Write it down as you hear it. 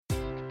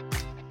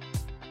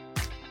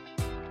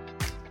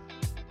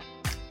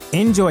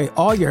Enjoy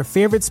all your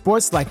favorite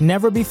sports like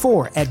never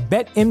before at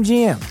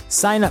BetMGM.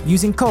 Sign up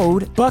using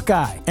code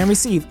Buckeye and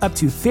receive up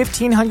to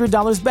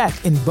 $1,500 back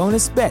in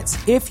bonus bets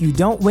if you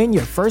don't win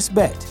your first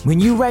bet. When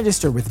you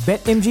register with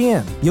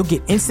BetMGM, you'll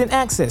get instant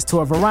access to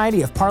a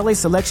variety of parlay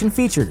selection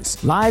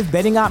features, live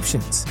betting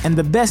options, and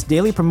the best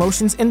daily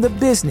promotions in the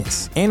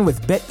business. And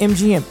with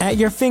BetMGM at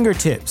your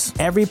fingertips,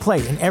 every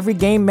play and every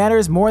game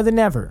matters more than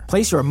ever.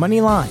 Place your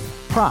money line,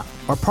 prop,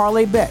 or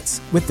parlay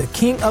bets with the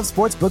king of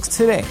sportsbooks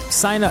today.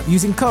 Sign up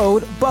using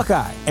code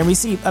Buckeye and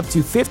receive up to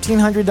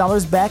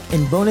 $1,500 back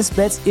in bonus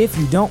bets if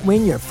you don't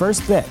win your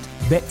first bet.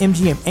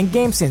 BetMGM and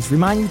GameSense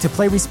remind you to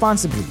play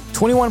responsibly.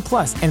 21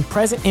 plus and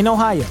present in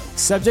Ohio,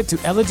 subject to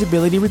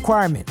eligibility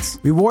requirements.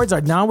 Rewards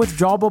are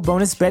non-withdrawable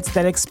bonus bets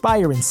that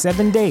expire in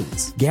 7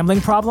 days. Gambling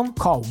problem?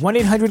 Call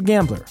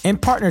 1-800-GAMBLER. In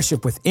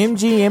partnership with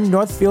MGM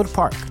Northfield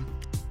Park.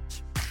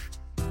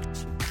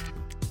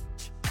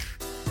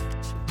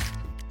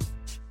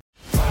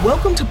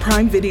 Welcome to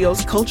Prime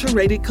Video's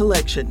Culture-Rated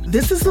Collection.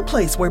 This is the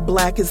place where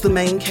Black is the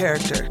main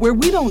character, where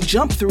we don't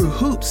jump through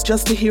hoops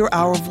just to hear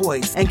our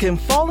voice, and can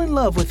fall in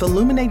love with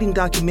illuminating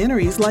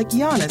documentaries like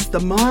Giannis, The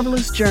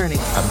Marvelous Journey.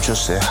 I'm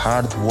just a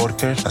hard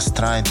worker that's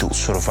trying to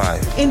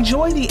survive.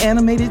 Enjoy the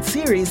animated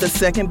series, The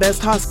Second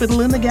Best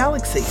Hospital in the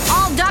Galaxy.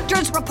 All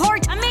doctors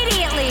report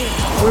immediately!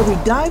 Where we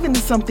dive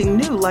into something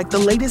new like the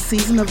latest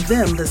season of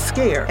Them, The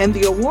Scare, and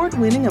the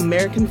award-winning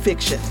American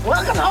Fiction.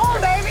 Welcome home,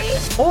 baby!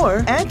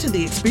 Or add to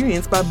the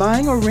experience by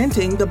buying or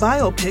renting the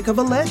biopic of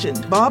a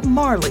legend, Bob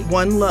Marley,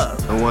 One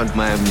Love. I want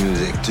my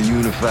music to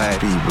unify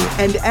people.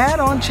 And add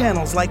on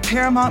channels like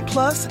Paramount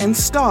Plus and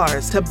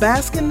Stars to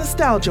bask in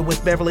nostalgia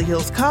with Beverly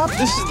Hills Cop.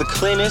 This is the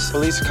cleanest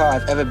police car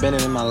I've ever been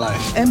in my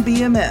life. And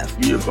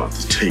BMF. You're about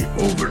to take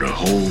over the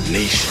whole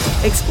nation.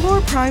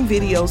 Explore Prime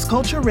Video's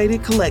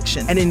Culture-Rated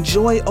Collection and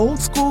enjoy old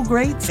school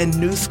greats and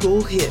new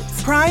school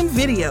hits. Prime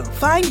Video.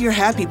 Find your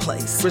happy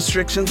place.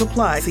 Restrictions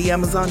apply. See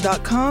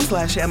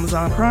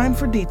Amazon.com/Amazon Prime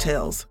for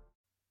details.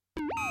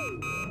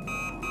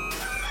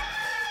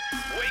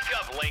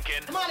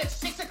 Come on, it's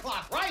 6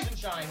 o'clock. Rise and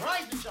shine,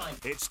 rise and shine.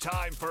 It's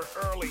time for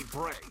Early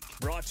Break,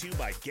 brought to you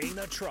by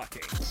Gaina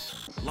Trucking.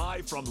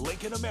 Live from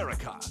Lincoln,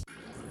 America.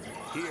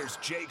 Here's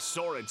Jake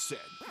Sorensen.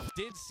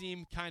 Did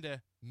seem kind of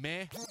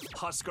meh.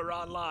 Husker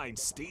Online,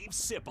 Steve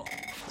Sipple.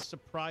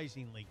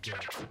 Surprisingly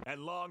good.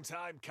 And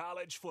longtime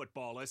college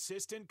football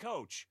assistant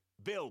coach,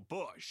 Bill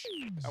Bush.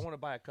 I want to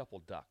buy a couple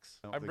ducks.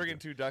 I'm bringing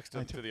 2 ducks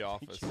to the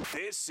office.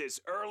 This is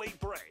Early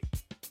Break.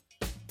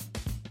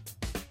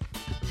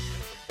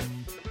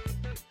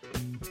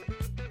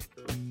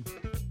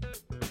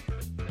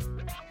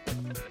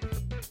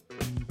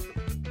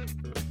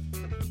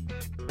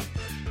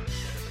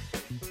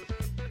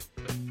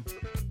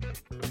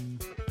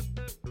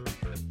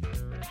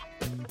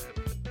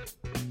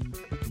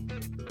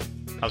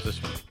 How's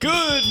this one?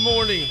 Good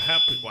morning.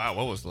 Wow,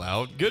 what was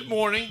loud? Good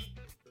morning.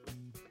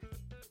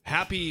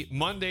 Happy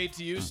Monday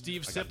to you,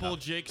 Steve Sipple,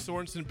 Jake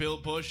Sorensen, Bill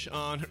Bush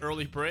on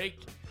Early Break.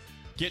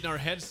 Getting our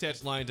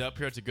headsets lined up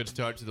here. It's a good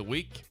start to the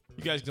week.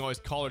 You guys can always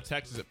call or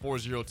text us at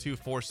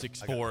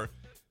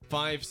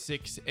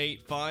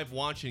 402-464-5685.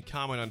 Watch and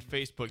comment on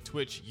Facebook,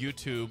 Twitch,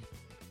 YouTube,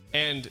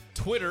 and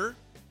Twitter.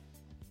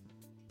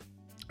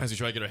 As we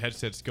try to get our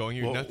headsets going,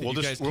 you guys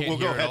can't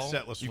hear it all.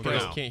 You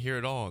guys can't hear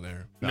it all in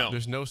there. No.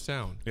 There's no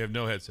sound. We have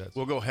no headsets.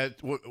 We'll go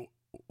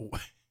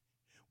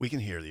we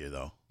can hear you,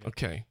 though.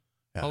 Okay.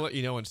 Yeah. I'll let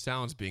you know when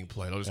sound's being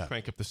played. I'll just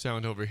crank up the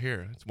sound over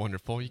here. It's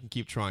wonderful. You can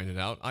keep trying it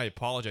out. I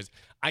apologize.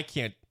 I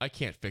can't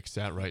fix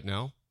that right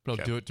now, but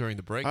I'll do it during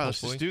the break. All right,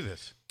 let's just do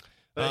this.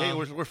 Hey,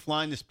 we're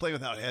flying this plane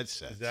without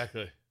headsets.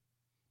 Exactly.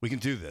 We can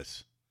do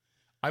this.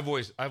 I've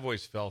always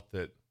felt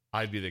that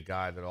I'd be the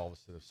guy that all of a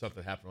sudden, if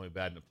something happened really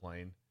bad in the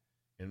plane,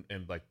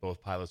 and like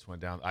both pilots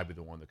went down, I'd be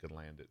the one that could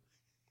land it.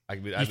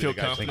 I'd be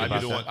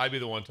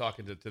the one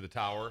talking to the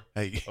tower.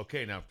 Hey.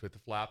 Okay, now put the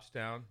flaps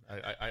down.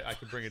 I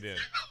could bring it in.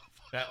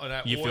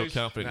 You feel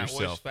confident in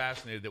yourself. I was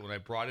fascinated that when I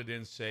brought it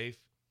in safe,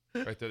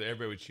 right there,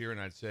 everybody would cheer,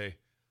 and I'd say,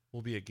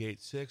 "We'll be at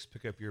gate 6.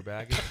 Pick up your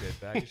baggage at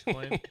baggage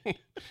claim."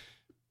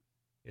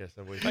 Yes,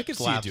 I could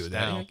see you do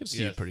that. I could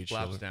see you pretty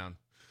flaps chill. down.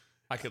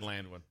 I could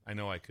land one. I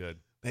know I could.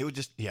 They would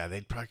just,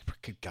 they'd probably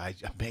guide.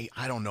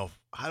 I don't know.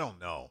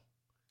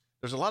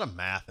 There's a lot of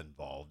math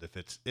involved.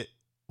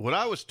 What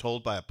I was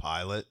told by a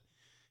pilot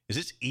is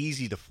it's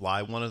easy to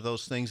fly one of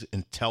those things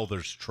until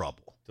there's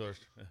trouble.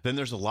 Then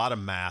there's a lot of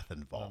math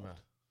involved.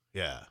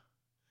 Yeah.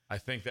 I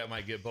think that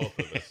might get both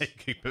of us.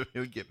 It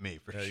would get me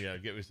for sure. Yeah,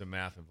 get me some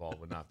math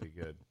involved would not be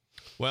good.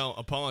 Well,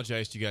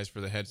 apologize to you guys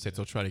for the headsets.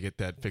 I'll try to get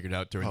that figured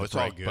out during the it's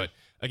break. all good. But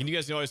again, you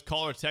guys can always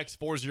call or text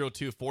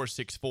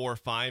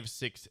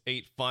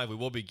 402-464-5685. We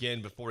will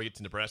begin before we get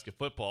to Nebraska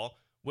football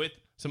with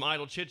some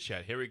idle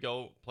chit-chat. Here we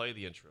go. Play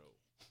the intro.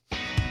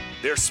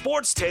 Their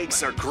sports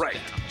takes are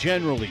great,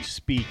 generally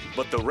speaking,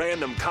 but the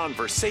random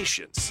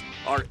conversations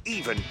are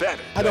even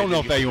better. I don't know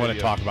if that you want to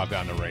talk about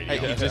that on the radio.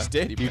 Hey, you just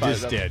did. You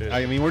just did.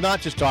 I mean, we're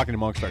not just talking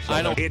amongst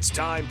ourselves. It's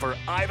time for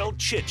Idle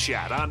Chit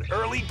Chat on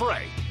Early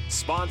Break,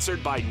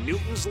 sponsored by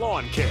Newton's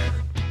Lawn Care.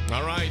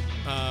 All right,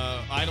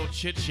 Idle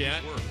Chit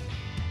Chat.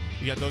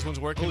 You got those ones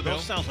working, Bill?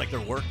 Those sounds like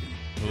they're working.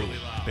 Really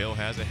loud. Bill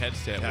has a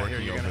headset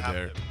working here, over have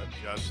there. To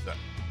adjust that.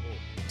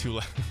 Too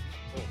loud.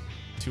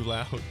 Too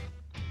loud.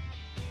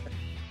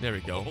 There we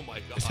go. Oh, my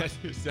God.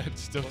 Is that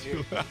still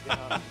too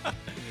loud? Can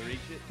you reach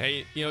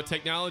it? Hey,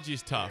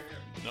 technology's tough.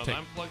 No,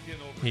 I'm plugged in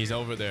over He's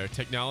over there.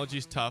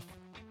 Technology's tough.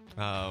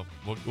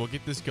 We'll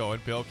get this going.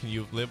 Bill, can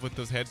you live with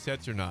those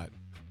headsets or not?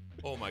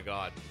 Oh, my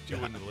God. You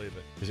wouldn't believe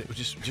it. Is it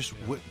just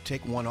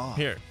take one off?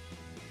 Here,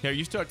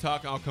 you start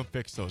talking. I'll come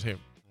fix those. Here.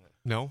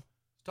 No?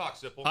 Talk,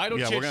 Sipple. Idle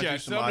chit-chat.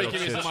 Somebody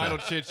give me some idle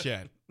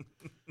chit-chat.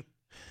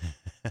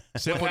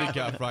 Sip, what do you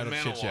got for idle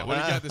chit-chat? What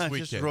do you got this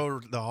weekend? I just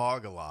rode the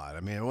hog a lot.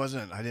 I mean, it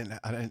wasn't. I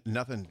didn't.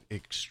 Nothing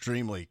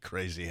extremely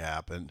crazy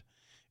happened.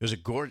 It was a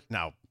gorgeous.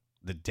 Now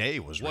the day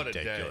was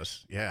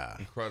ridiculous. Yeah,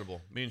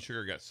 incredible. Me and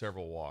Sugar got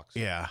several walks.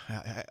 Yeah,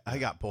 I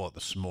got bullet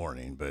this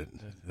morning, but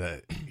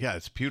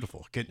it's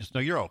beautiful.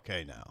 No, you're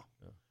okay now.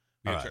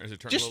 Is it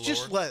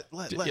just let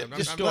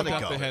just go.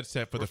 The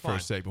headset for the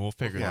first segment. We'll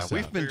figure this out.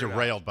 We've been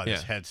derailed by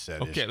this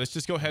headset. Okay, let's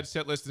just go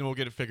headset list and we'll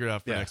get it figured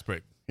out for next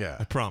break. Yeah,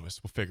 I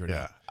promise we'll figure it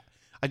out.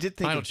 I did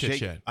think of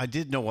Jake. I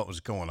did know what was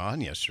going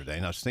on yesterday,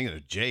 and I was thinking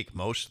of Jake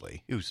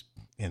mostly. He was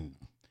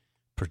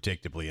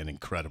predictably an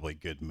incredibly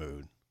good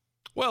mood.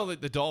 Well,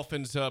 the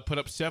Dolphins put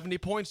up 70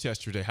 points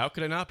yesterday. How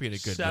could I not be in a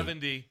good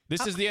 70. mood?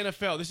 This is the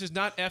NFL. This is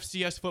not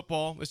FCS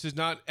football. This is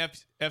not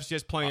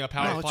FCS playing a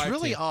Power 5 it's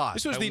really team. odd.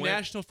 This was the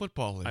National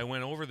Football League. I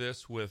went over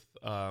this with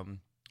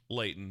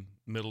Leighton,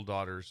 middle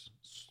daughter's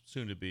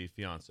soon-to-be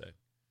fiance.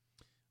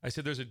 I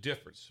said there's a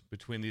difference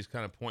between these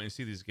kind of points.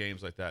 You see these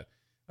games like that.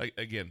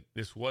 Again,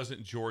 this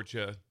wasn't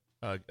Georgia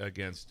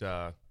against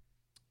an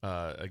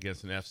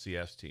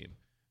FCS team.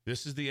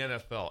 This is the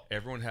NFL.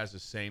 Everyone has the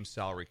same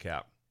salary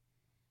cap.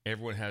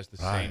 Everyone has the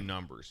same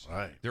numbers.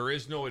 Right. There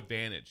is no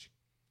advantage.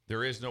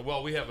 There is no.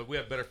 Well, we have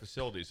better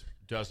facilities.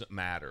 Doesn't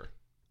matter.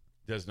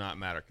 Does not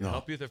matter. Can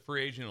help you with a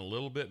free agent a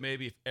little bit,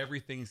 maybe if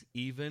everything's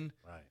even.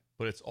 Right.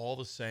 But it's all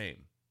the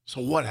same.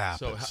 So what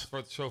happens?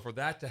 So for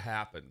that to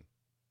happen,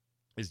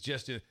 is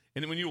just and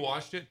when you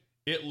watched it,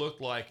 it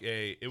looked like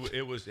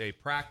it was a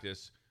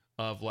practice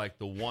of like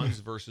the ones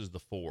versus the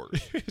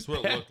fours. That's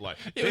what it looked like.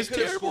 It was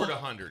terrible. Scored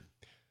 100.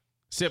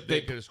 Sip,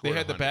 they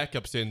had the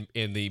backups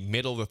in the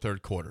middle of the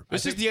third quarter.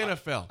 This is the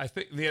NFL. I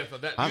think the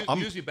NFL.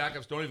 Usually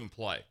backups don't even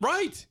play.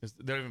 Right.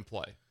 They don't even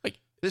play.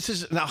 This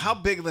is now how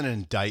big of an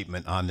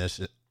indictment on this?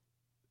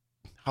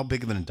 How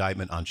big of an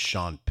indictment on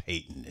Sean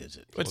Payton is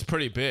it? It's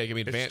pretty big. I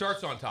mean, it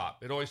starts on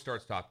top. It always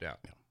starts top down.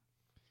 Yeah.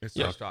 It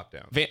starts top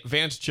down.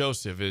 Vance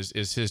Joseph is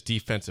his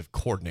defensive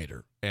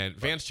coordinator, and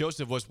Vance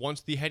Joseph was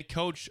once the head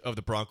coach of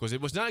the Broncos. It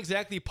was not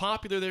exactly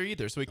popular there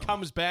either. So he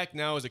comes back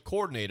now as a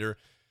coordinator.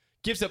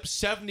 Gives up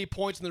 70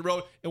 points in the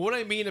road. And what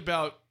I mean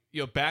about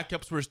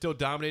backups were still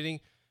dominating,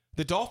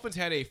 the Dolphins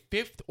had a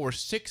 5th or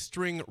 6th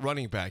string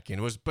running back in.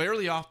 It was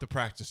barely off the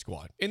practice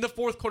squad in the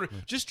fourth quarter,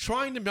 just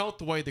trying to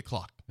melt away the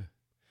clock.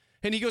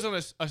 And he goes on a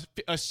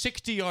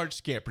 60-yard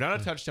scamper,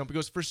 not a touchdown, but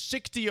goes for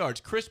 60 yards.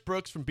 Chris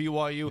Brooks from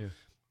BYU,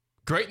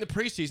 great in the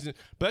preseason,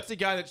 but that's the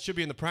guy that should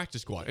be in the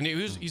practice squad. And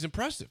he's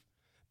impressive.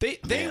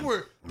 They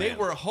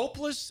were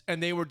hopeless,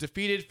 and they were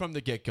defeated from the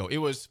get-go. It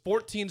was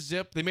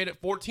 14-zip. They made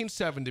it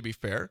 14-7, to be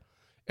fair.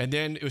 And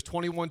then it was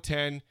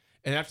 21-10,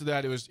 and after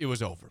that, it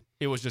was over.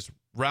 It was just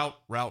route,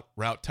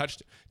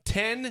 touchdown.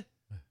 10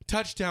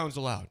 touchdowns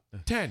allowed.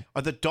 10.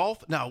 Are the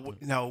Dolphins now?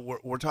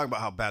 We're talking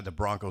about how bad the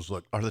Broncos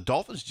look. Are the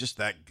Dolphins just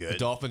that good? The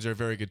Dolphins are a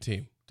very good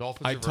team.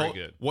 Dolphins are very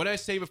good. What did I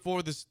say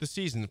before the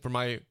season for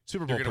my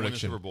Super Bowl prediction? Win the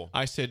Super Bowl.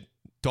 I said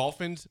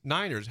Dolphins,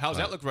 Niners. How's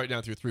that look right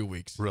now through 3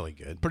 weeks? Really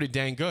good. Pretty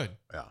dang good.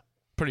 Yeah.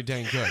 Pretty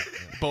dang good.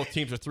 Both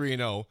teams are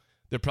 3-0.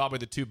 They're probably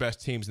the 2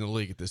 best teams in the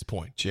league at this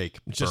point.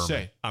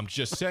 I'm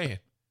just saying.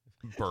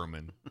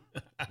 Berman.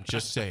 I'm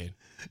just saying.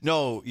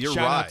 No, you're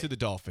Shout right. out to the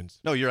Dolphins.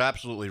 No, you're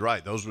absolutely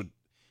right. Those would.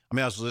 I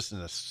mean, I was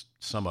listening to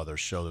some other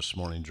show this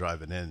morning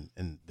driving in,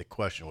 and the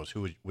question was,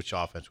 which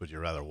offense would you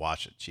rather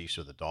watch, the Chiefs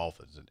or the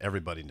Dolphins? And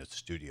everybody in the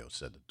studio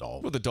said the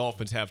Dolphins. Well, the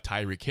Dolphins have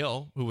Tyreek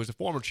Hill, who was a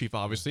former Chief,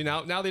 obviously.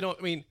 Now they don't.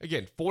 I mean,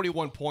 again,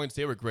 41 points.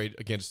 They were great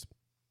against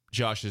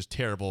Josh's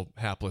terrible,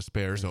 hapless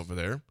Bears over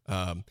there.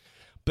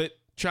 But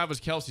Travis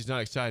Kelce's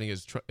not exciting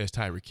as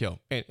Tyreek Hill.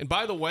 And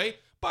by the way,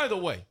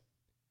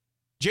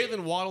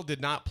 Jalen Waddle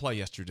did not play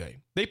yesterday.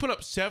 They put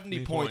up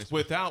 70 points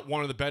without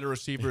one of the better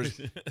receivers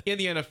in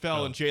the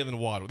NFL and Jalen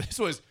Waddle. This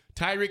was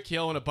Tyreek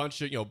Hill and a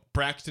bunch of,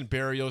 Braxton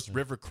Berrios,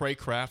 River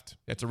Craycraft.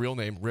 That's a real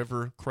name,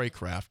 River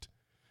Craycraft.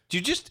 Do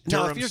you just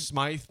Durham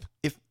Smythe?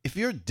 If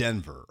you're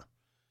Denver,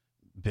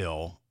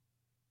 Bill,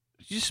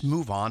 you just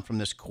move on from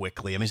this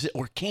quickly. I mean,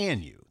 or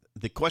can you?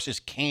 The question is,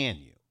 can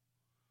you?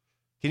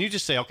 Can you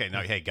just say, okay,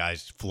 now, hey,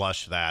 guys,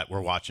 flush that.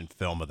 We're watching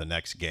film of the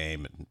next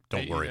game, and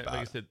don't worry about it.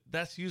 Like I said,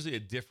 that's usually a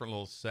different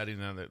little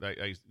setting.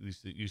 I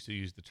used to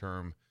use the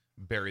term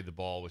bury the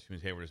ball, which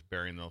means, hey, we're just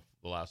burying the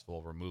last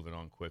ball. We're moving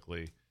on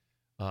quickly.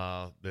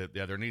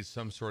 There needs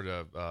some sort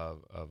of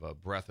a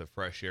breath of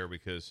fresh air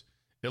because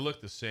it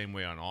looked the same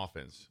way on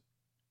offense.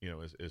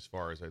 As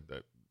far as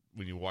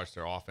when you watch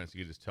their offense,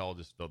 you can just tell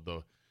just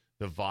the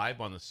vibe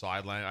on the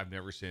sideline. I've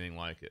never seen anything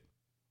like it.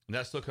 And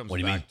that still comes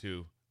back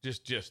to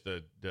just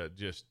the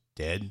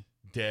dead,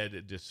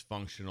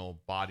 dysfunctional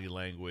body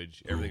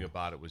language. Everything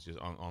about it was just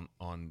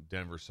on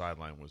Denver's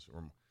sideline was.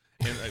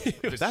 And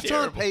that's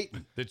on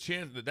Peyton. The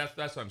chance that's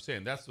what I'm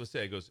saying. That's what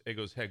I say. It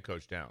goes head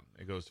coach down.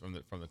 It goes from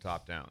the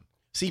top down.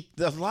 See,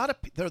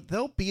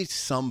 there'll be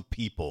some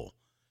people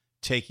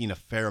taking a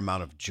fair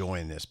amount of joy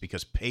in this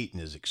because Peyton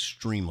is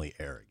extremely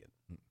arrogant.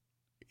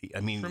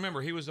 I mean,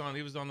 remember will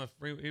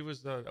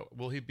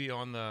he be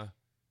on the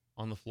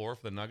floor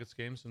for the Nuggets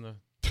games when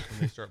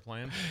they start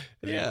playing?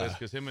 Yeah,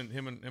 because him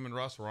and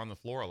Russ were on the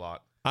floor a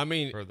lot. I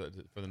mean, for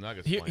the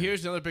Nuggets.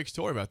 Here's another big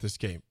story about this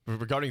game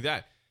regarding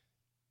that.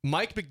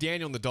 Mike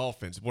McDaniel and the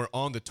Dolphins were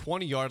on the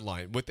 20-yard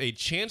line with a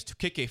chance to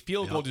kick a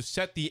field goal to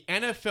set the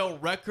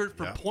NFL record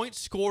for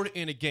points scored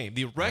in a game.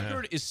 The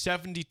record is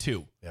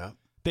 72. Yeah.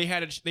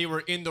 They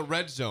were in the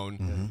red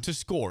zone to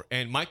score,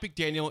 and Mike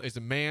McDaniel is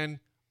a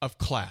man of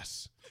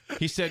class.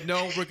 He said,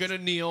 "No, we're going to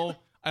kneel.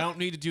 I don't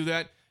need to do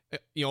that."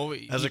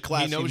 As a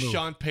classy he knows move.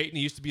 Sean Payton.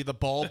 He used to be the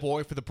ball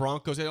boy for the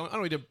Broncos. I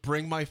don't need to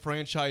bring my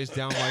franchise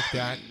down like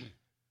that.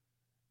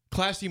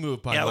 Classy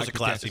move by Mike. It was a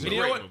classy move.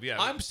 You know what? Move, yeah.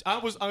 I was.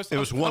 It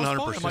was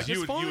 100%. Like,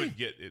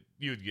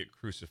 you would get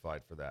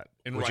crucified for that,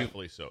 and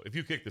rightfully so. If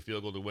you kicked the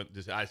field goal to win,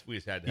 we just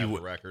had to have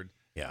the record.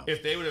 Yeah.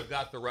 If they would have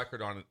got the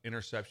record on an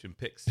interception,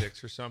 pick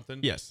 6 or something.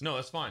 Yes. No,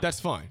 that's fine.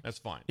 That's fine. That's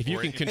fine. If you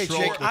can control,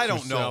 Jake, I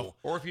don't know.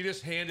 Or if you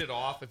just hand it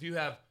off, if you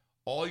have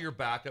all your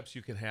backups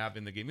you can have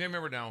in the game. You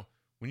remember now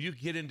when you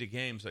get into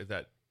games like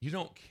that, you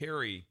don't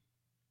carry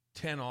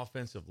 10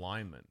 offensive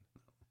linemen,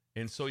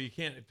 and so you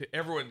can't.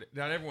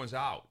 Not everyone's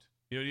out.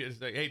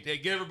 It's like, hey,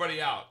 get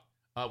everybody out.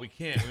 We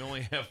can't. We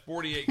only have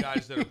 48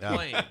 guys that are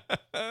playing.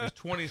 There's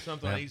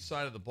 20-something on each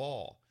side of the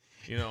ball.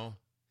 No.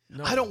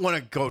 I don't want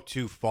to go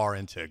too far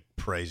into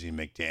praising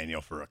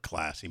McDaniel for a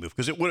classy move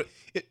because it would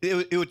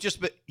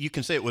just be, you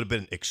can say it would have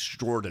been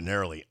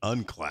extraordinarily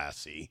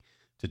unclassy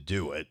to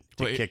do it,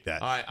 to kick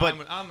that. I'm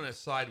going to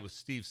side with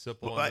Steve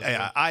Sipple.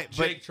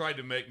 Jake tried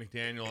to make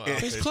McDaniel.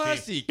 He's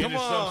classy. Come on.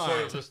 Some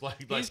sort of just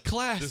he's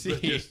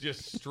classy.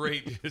 Just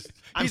straight.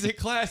 He's a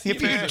classy.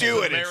 If you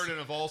do it, Samaritan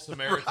of all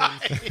Samaritans.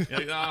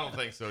 I don't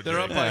think so. They're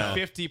up by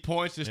 50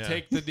 points. Just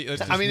take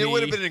the. I mean, it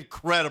would have been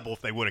incredible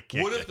if they would have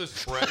kicked What if the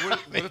spread? What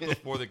if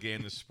before the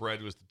game the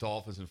spread was the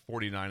Dolphins and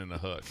 49 and a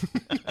hook,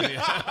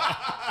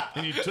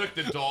 and you took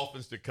the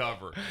Dolphins to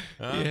cover?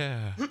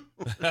 Yeah,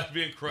 that'd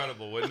be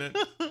incredible, wouldn't it?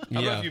 How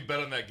about if you bet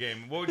on that game?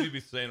 What would you be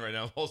saying right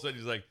now? All of a sudden,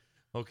 he's like,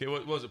 okay,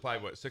 what was it?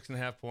 Probably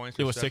 6.5 points?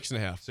 It was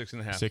 6.5.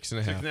 6.5.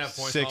 6.5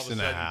 points.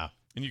 6.5.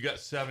 And you got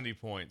 70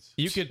 points.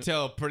 You could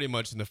tell pretty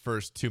much in the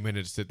first 2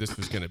 minutes that this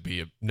was going to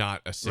be not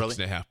a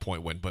 6.5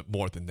 point win, but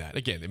more than that.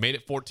 Again, they made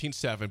it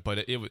 14-7,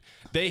 but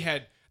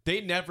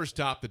they never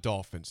stopped the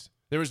Dolphins.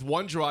 There was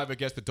one drive, I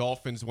guess the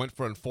Dolphins went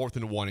for a 4th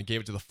and 1 and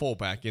gave it to the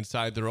fullback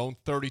inside their own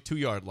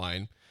 32-yard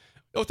line.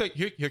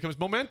 Here comes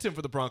momentum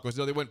for the Broncos.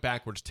 No, they went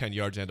backwards 10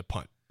 yards and a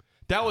punt.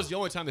 That was the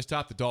only time they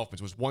stopped the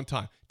Dolphins, was one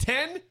time.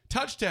 10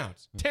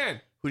 touchdowns.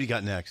 10. Who do you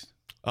got next?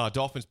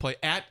 Dolphins play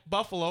at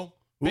Buffalo.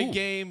 Big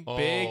game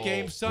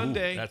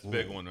Sunday. That's a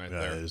big one right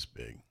there. That is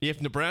big.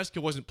 If Nebraska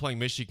wasn't playing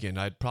Michigan,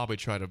 I'd probably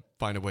try to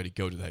find a way to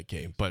go to that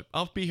game. But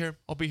I'll be here.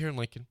 I'll be here in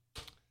Lincoln.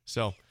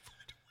 So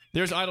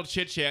there's Idle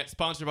Chit Chat,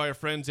 sponsored by our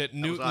friends at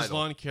Newton's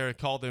Lawn Care.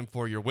 Call them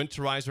for your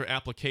winterizer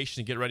application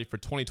and get ready for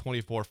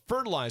 2024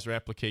 fertilizer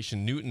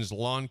application. Newton's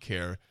Lawn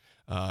Care.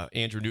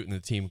 Andrew Newton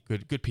and the team,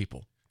 good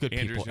people. Good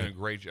Andrew's people. doing a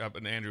great job.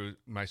 And Andrew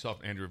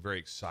are very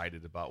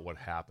excited about what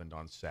happened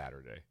on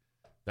Saturday.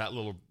 That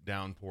little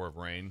downpour of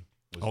rain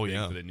was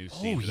big for the new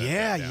season.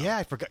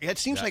 I forgot. It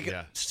seems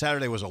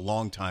Saturday was a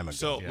long time ago.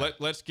 So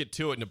let's get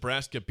to it.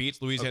 Nebraska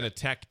beats Louisiana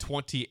Tech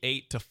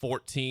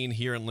 28-14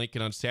 here in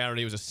Lincoln on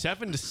Saturday. It was a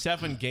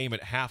 7-7 game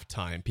at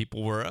halftime.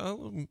 People were a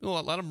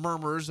lot of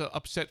murmurs,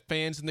 upset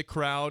fans in the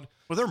crowd.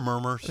 Were there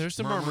murmurs? There's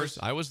some murmurs.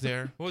 I was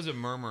there. What was it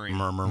murmuring?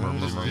 Murmur.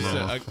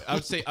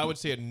 I would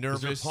say a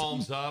nervous. Was there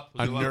palms up?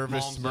 Was a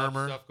nervous palms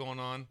murmur. Up stuff going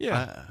on.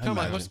 Yeah. Come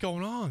on, what's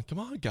going on? Come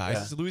on, guys.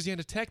 This is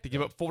Louisiana Tech. They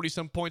gave up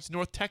 40-some points to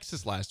North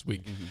Texas last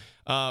week.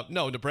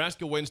 No,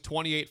 Nebraska wins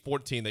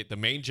 28-14. The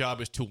main job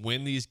is to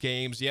win these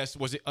games. Yes,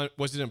 was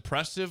it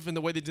impressive in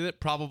the way they did it?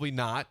 Probably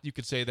not. You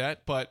could say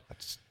that, but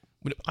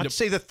I'd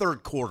say the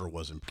third quarter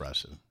was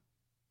impressive.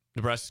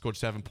 Nebraska scored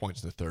 7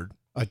 points in the third.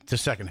 The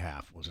second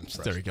half was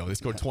impressive. There you go. They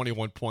scored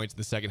 21 points in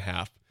the second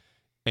half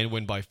and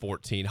win by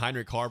 14.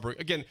 Heinrich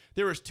Harburg, again,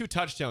 there was 2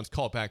 touchdowns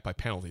called back by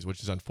penalties,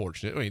 which is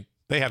unfortunate. I mean,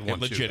 they had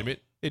one legitimate.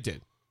 Too, it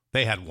did.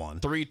 They had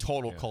one. 3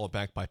 total called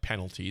back by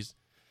penalties.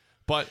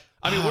 But,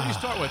 I mean, what do you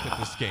start with at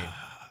this game?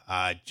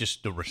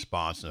 Just the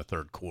response in the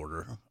third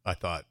quarter. I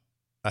thought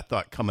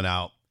coming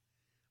out,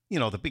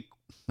 the big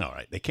 – all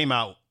right, they came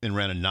out and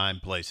ran a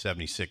 9-play,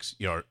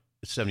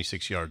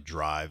 76-yard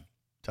drive.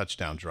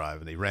 Touchdown drive,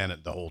 and they ran it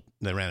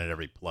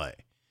every play.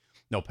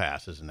 No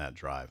passes in that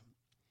drive.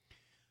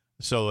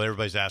 So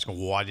everybody's asking,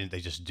 well, why didn't they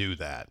just do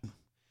that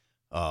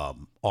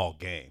all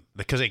game?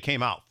 Because they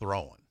came out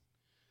throwing.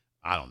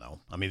 I don't know.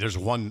 I mean, there's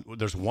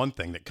one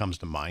thing that comes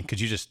to mind. Could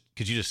you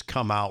just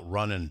come out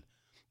running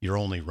your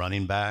only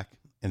running back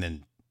and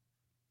then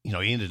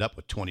he ended up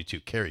with 22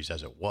 carries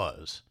as it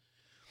was.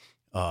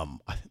 I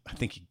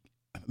think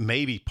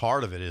maybe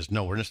part of it is,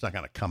 no, we're just not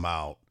going to come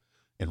out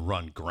and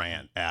run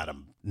Grant at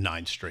him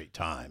 9 straight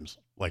times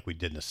like we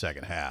did in the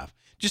second half,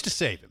 just to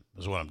save him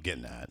is what I'm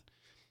getting at.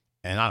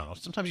 And I don't know,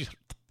 sometimes you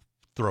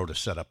throw to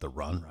set up the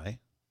run, right?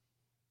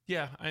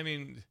 Yeah,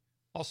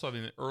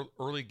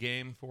 early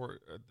game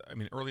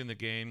early in the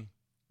game,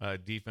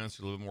 defense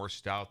are a little more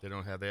stout. They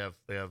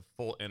have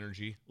full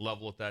energy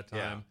level at that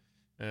time.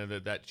 Yeah.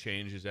 And that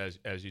changes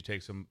as you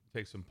take some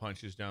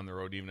punches down the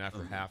road, even after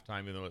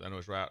halftime. Even though I know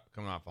it's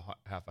coming off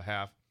half a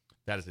half,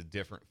 that is a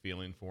different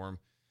feeling for him.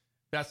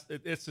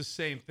 It's the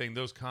same thing.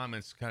 Those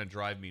comments kind of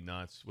drive me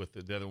nuts with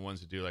the other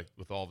ones that do, like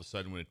with all of a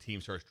sudden when a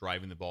team starts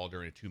driving the ball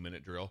during a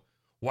 2-minute drill.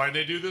 Why did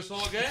they do this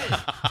all game?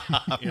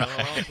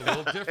 It's a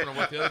little different on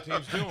what the other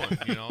team's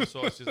doing.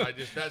 So it's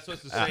that's the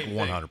same 100%. thing.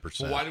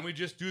 Well, why didn't we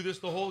just do this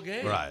the whole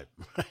game? Right.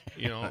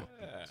 So,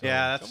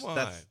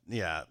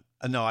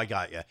 no, I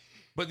got you.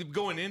 But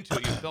going into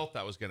it, you felt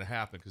that was going to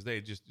happen because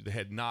they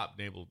had not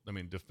been able.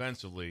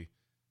 Defensively,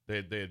 they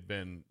had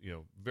been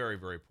very,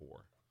 very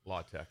poor.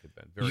 La Tech had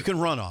been very. You can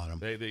run on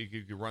them.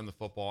 You could run the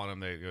football on them.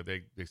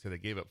 They said they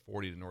gave up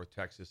 40 to North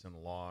Texas in the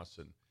loss,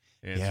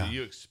 and so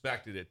you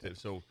expected it to.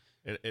 So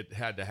it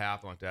had to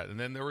happen like that. And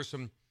then there were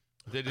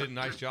they did a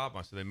nice job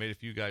on. So they made a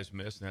few guys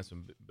miss and had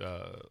some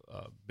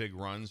big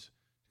runs,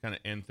 kind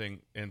of end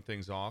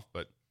things off.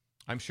 But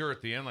I'm sure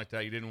at the end like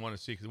that, you didn't want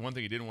to see, because one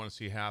thing you didn't want to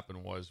see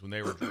happen was when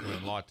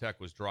La Tech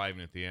was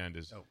driving at the end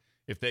is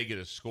if they get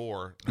a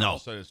score, all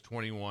of a sudden it's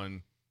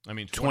 28-21, and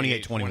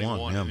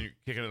you're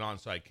kicking an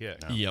onside kick.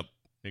 No. Yep.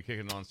 You're kicking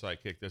an onside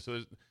kick there.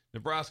 So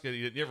Nebraska,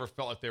 you ever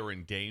felt like they were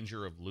in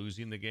danger of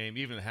losing the game?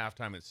 Even at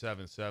halftime at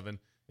 7-7,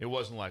 it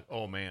wasn't like,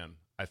 oh, man,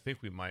 I think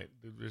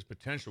there's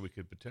potential we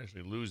could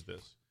potentially lose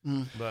this.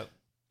 But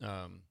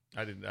I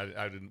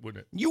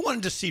wouldn't. You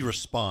wanted to see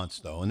response,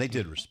 though, and they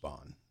did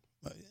respond.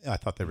 I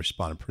thought they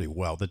responded pretty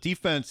well. The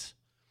defense,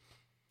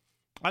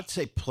 I'd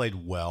say,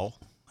 played well.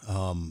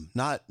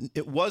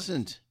 It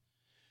wasn't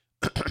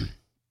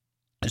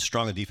as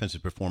strong a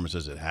defensive performance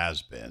as it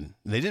has been.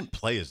 They didn't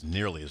play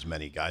nearly as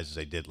many guys as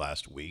they did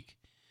last week.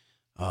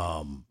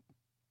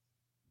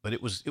 But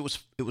it was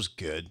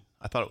good.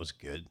 I thought it was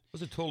good. What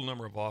was the total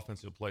number of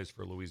offensive plays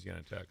for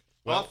Louisiana Tech?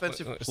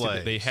 Offensive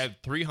plays. They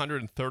had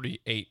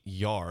 338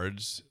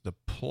 yards. The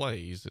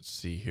plays, let's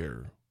see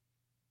here.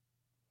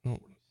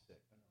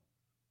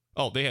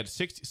 Oh, they had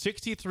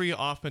 63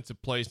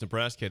 offensive plays.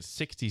 Nebraska had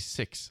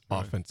 66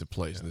 offensive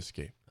plays in this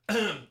game.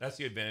 That's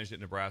the advantage that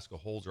Nebraska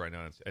holds right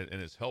now,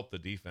 and it's helped the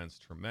defense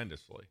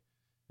tremendously,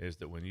 is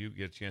that when you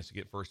get a chance to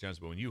get first downs,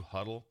 but when you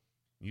huddle,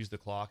 use the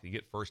clock, and you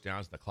get first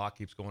downs, and the clock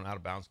keeps going out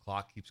of bounds,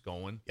 clock keeps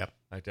going. Yep.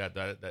 Like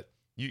that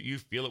you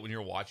feel it when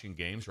you're watching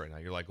games right now.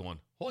 You're like going,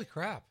 holy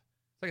crap.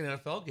 It's like an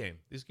NFL game.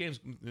 These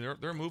games,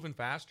 they're moving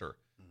faster.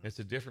 Mm-hmm. It's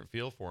a different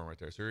feel for them right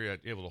there. So you're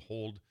able to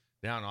hold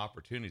down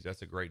opportunities.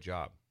 That's a great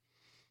job.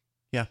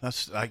 Yeah,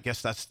 I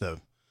guess that's the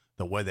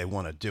way they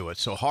want to do it.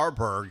 So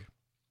Harburg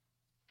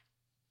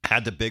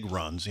had the big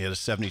runs. He had a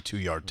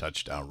 72-yard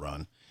touchdown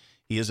run.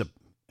 He's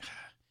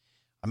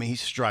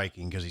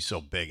striking because he's so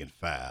big and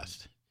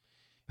fast.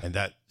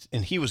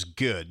 And he was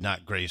good,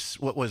 not great.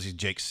 What was he,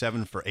 Jake?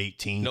 7 for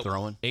 18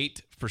 throwing?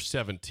 8 for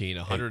 17,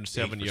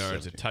 107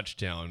 yards, 17. A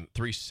touchdown,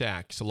 3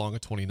 sacks, along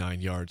with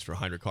 29 yards for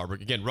Heinrich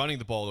Harburg. Again, running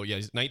the ball, though,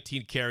 he's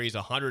 19 carries,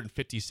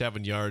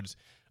 157 yards,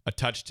 a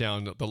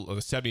touchdown, the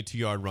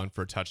 72-yard run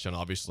for a touchdown,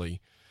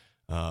 obviously,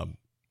 for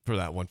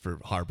that one for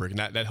Harburg. And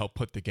that helped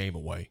put the game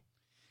away.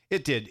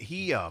 It did.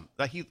 He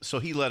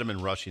led him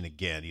in rushing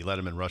again. He led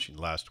him in rushing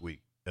last week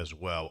as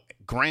well.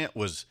 Grant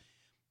was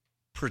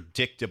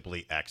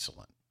predictably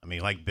excellent. I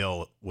mean, like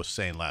Bill was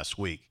saying last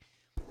week,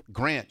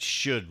 Grant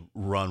should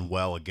run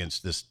well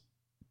against this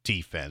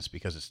defense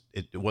because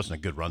it wasn't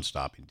a good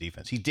run-stopping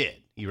defense. He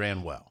did. He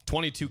ran well.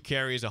 22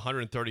 carries,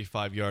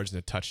 135 yards, and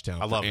a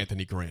touchdown for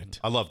Anthony Grant.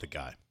 I love the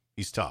guy.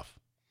 He's tough.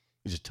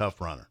 He's a tough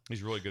runner.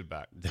 He's really good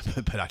back.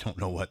 But I don't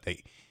know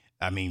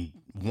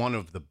one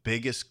of the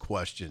biggest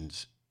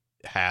questions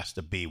has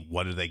to be,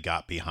 what do they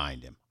got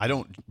behind him?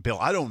 Bill,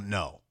 I don't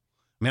know.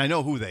 I mean, I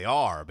know who they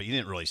are, but you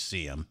didn't really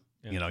see them.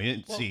 Yeah. You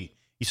didn't see.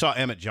 You saw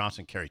Emmett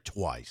Johnson carry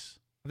twice.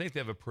 I think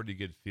they have a pretty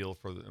good feel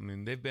for them. I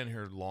mean, they've been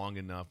here long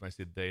enough. I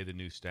said they, the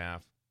new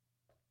staff.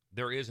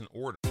 There is an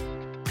order.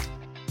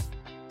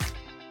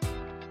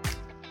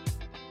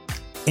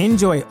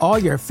 Enjoy all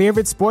your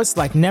favorite sports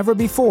like never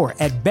before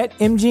at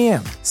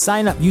BetMGM.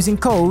 Sign up using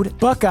code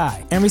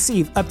Buckeye and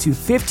receive up to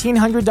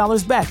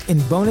 $1,500 back in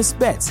bonus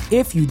bets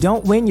if you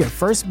don't win your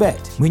first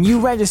bet. When you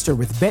register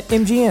with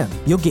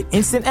BetMGM, you'll get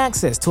instant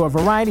access to a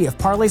variety of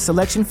parlay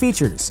selection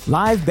features,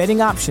 live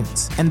betting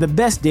options, and the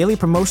best daily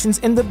promotions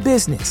in the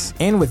business.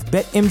 And with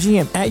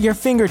BetMGM at your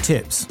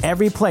fingertips,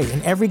 every play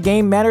and every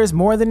game matters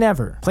more than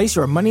ever. Place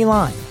your money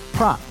line,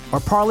 prop, or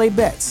parlay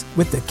bets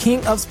with the king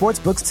of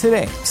sportsbooks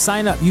today.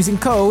 Sign up using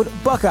code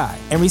Buckeye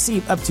and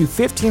receive up to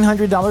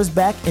 $1,500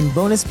 back in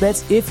bonus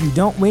bets if you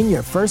don't win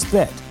your first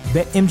bet.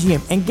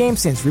 BetMGM and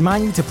GameSense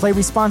remind you to play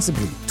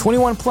responsibly.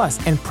 21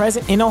 plus and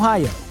present in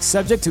Ohio,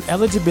 subject to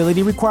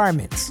eligibility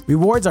requirements.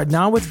 Rewards are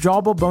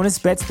non-withdrawable bonus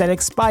bets that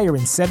expire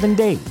in 7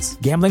 days.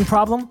 Gambling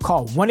problem?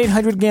 Call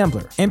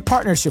 1-800-GAMBLER in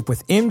partnership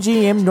with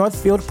MGM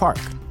Northfield Park.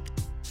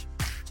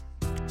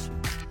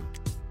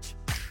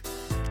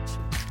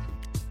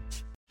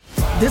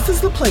 This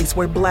is the place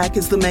where Black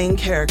is the main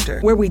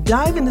character, where we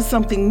dive into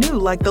something new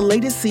like the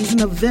latest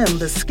season of Them,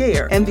 The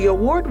Scare, and the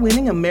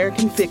award-winning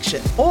American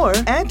Fiction. Or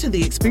add to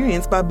the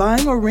experience by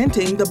buying or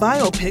renting the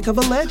biopic of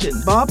a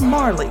legend, Bob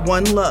Marley,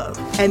 One Love.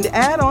 And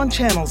add on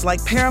channels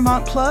like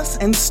Paramount Plus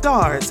and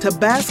Stars to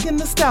bask in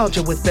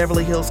nostalgia with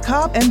Beverly Hills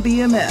Cop and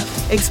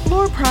BMF.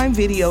 Explore Prime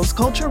Video's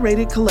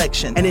culture-rated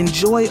collection and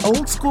enjoy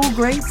old school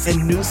greats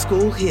and new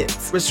school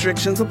hits.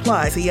 Restrictions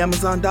apply. See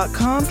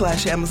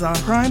Amazon.com/Amazon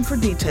Prime for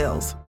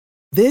details.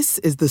 This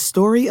is the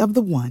story of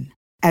the one.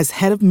 As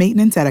head of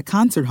maintenance at a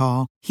concert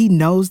hall, he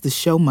knows the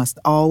show must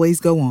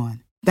always go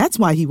on. That's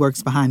why he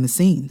works behind the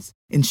scenes,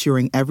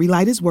 ensuring every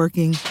light is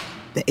working,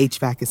 the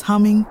HVAC is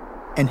humming,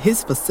 and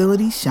his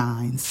facility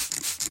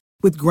shines.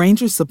 With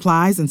Grainger's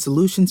supplies and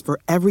solutions for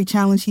every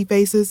challenge he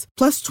faces,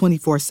 plus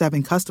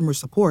 24/7 customer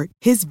support,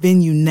 his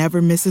venue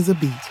never misses a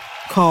beat.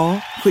 Call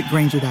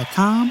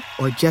quickgrainger.com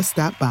or just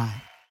stop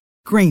by.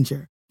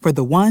 Grainger, for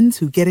the ones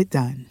who get it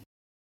done.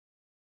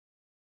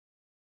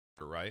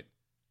 Right?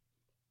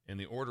 And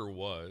the order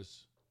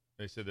was,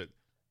 they said that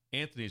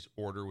Anthony's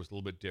order was a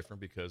little bit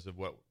different because of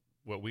what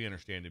we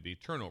understand to be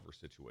turnover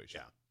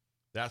situation. Yeah.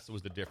 That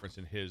was the difference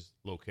in his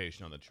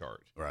location on the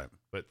chart. Right.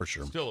 But for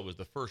sure. Still, it was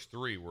the first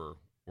three were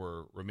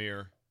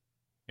Ramir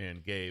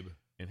and Gabe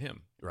and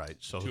him. Right.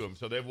 So two of them.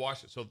 So they've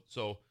watched it.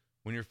 So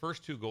when your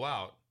first two go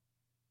out,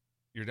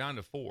 you're down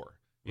to four.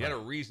 You had a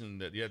reason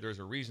there's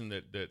a reason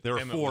that there were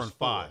Emmett 4 was and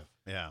 5.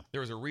 Yeah.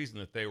 There was a reason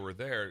that they were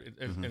there.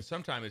 And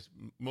sometimes it's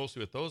mostly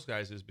with those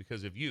guys is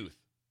because of youth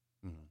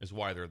is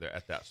why they're there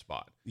at that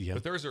spot. Yeah.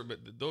 But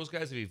those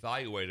guys have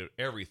evaluated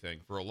everything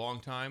for a long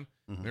time.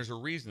 And there's a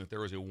reason that there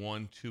was a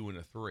 1, 2, and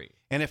a 3.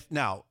 And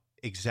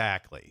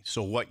exactly.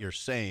 So what you're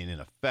saying in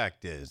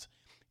effect is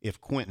if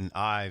Quentin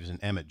Ives and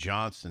Emmett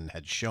Johnson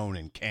had shown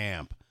in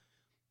camp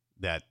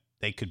that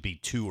they could be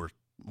 2 or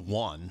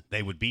 1,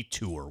 they would be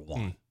 2 or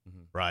 1,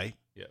 right?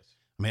 Yes.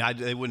 I mean,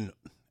 they wouldn't.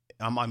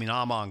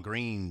 Amon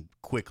Green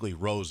quickly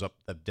rose up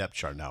the depth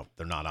chart. Now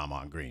they're not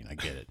Amon Green. I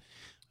get it.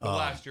 But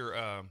last year,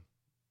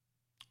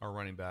 our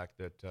running back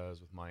that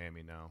is with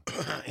Miami now,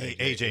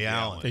 A.J.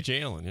 Allen.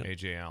 A.J. Allen, yeah.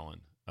 A.J.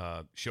 Allen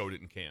showed it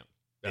in camp.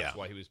 That's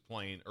why he was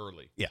playing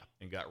early. Yeah.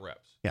 And got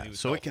reps. Yeah.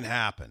 So healthy. It can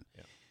happen.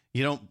 Yeah.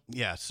 You don't.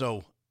 Yeah.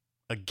 So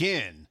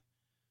again,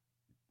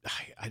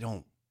 I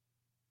don't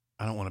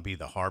want to be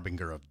the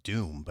harbinger of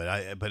doom,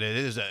 but it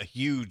is a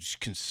huge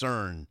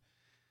concern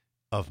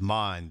of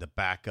mine. The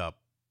backups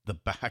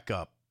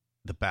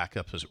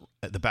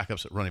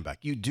at running back.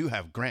 You do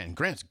have Grant, and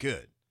Grant's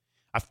good.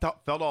 I felt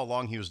all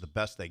along he was the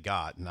best they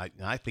got, and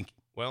I think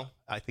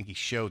he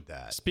showed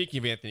that. Speaking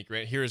of Anthony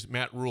Grant, here's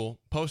Matt Rule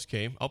post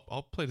game. I'll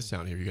play the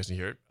sound here. You guys can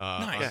hear it.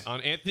 Nice.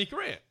 on Anthony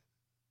Grant.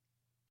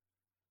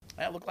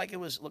 Yeah, it looked like it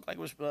was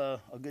a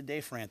good day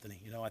for Anthony.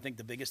 You know, I think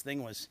the biggest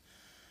thing was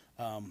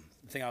the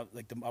thing I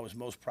was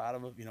most proud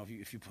of. You know,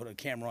 if you put a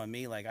camera on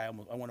me, like I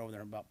went over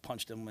there and about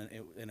punched him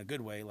in a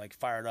good way, like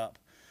fired up,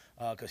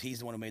 because he's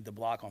the one who made the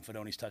block on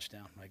Fidoni's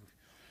touchdown. Like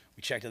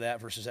we checked that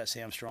versus that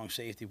Sam Strong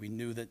safety. We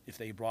knew that if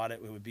they brought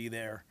it, it would be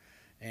there,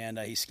 and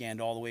he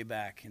scanned all the way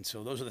back. And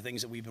so those are the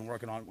things that we've been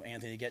working on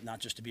Anthony to get, not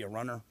just to be a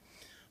runner,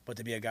 but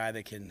to be a guy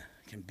that can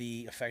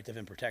be effective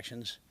in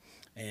protections.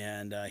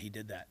 And he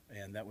did that,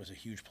 and that was a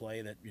huge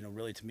play that, you know,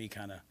 really to me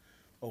kind of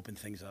opened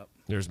things up.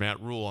 There's Matt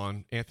Rule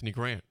on Anthony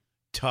Grant.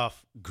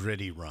 Tough,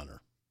 gritty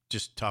runner,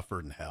 just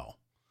tougher than hell.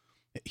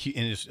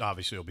 And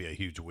obviously it'll be a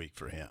huge week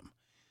for him.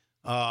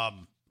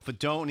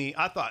 Fidoni,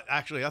 I thought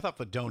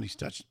Fidoni's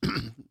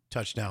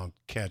touchdown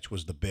catch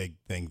was the big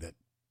thing that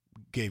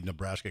gave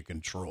Nebraska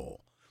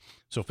control.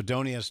 So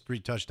Fidoni has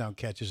 3 touchdown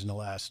catches in the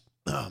last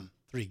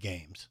 3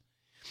 games.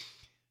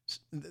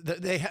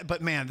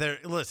 Their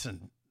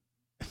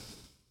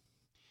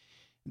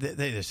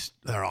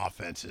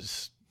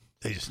offenses.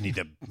 They just need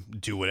to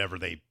do whatever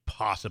they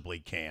possibly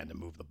can to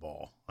move the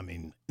ball. I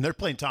mean, they're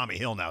playing Tommy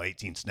Hill now,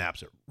 18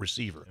 snaps at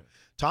receiver. Yeah.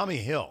 Tommy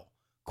Hill,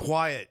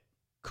 quiet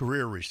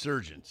career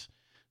resurgence,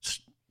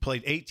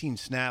 played 18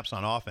 snaps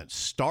on offense,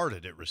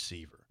 started at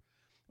receiver.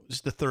 This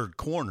is the third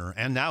corner,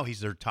 and now he's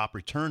their top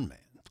return man.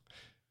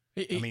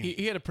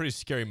 He had a pretty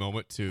scary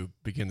moment to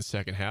begin the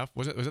second half.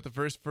 Was it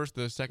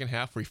the second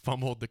half where he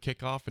fumbled the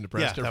kickoff in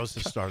Nebraska? Yeah, that was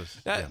the start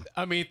of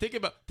I mean, think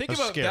about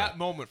that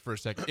moment for a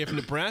second. If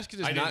Nebraska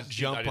does not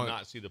jump on, I did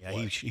not see the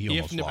play. He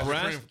almost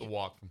lost. The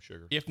walk from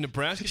Sugar. If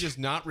Nebraska does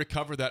not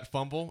recover that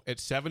fumble at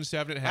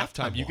 7-7 at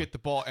halftime, you get the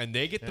ball, and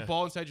they get the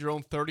ball inside your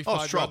own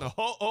 35.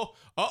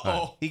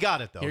 He got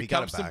it though. Here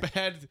comes some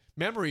bad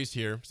memories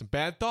here, some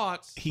bad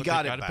thoughts. He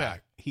got it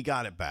back. He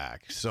got it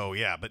back. So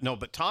yeah,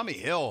 but Tommy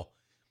Hill.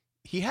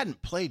 He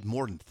hadn't played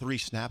more than 3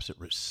 snaps at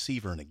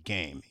receiver in a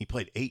game. He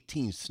played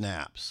 18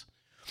 snaps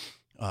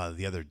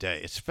the other day.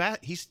 It's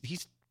fat. He's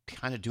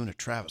kind of doing a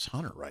Travis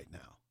Hunter right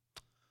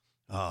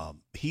now.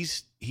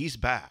 He's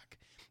back.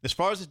 As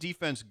far as the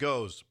defense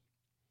goes,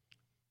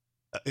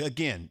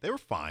 again, they were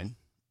fine.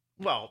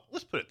 Well,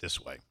 let's put it this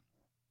way: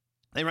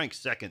 they rank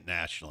second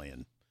nationally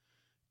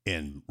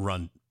in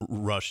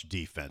rush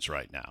defense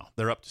right now.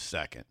 They're up to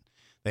second.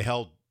 They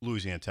held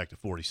Louisiana Tech to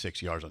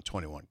 46 yards on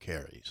 21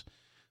 carries.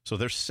 So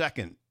they're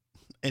second.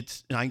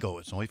 It's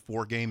only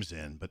 4 games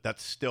in, but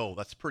that's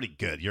pretty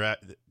good.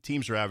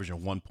 Teams are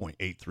averaging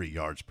 1.83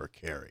 yards per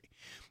carry.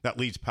 That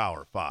leads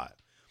Power 5.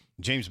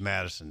 James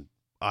Madison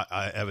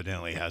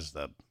evidently has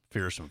the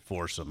fearsome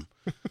foursome.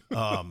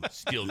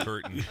 Steel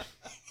curtain.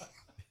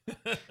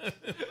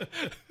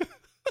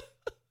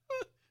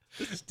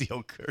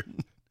 Steel curtain.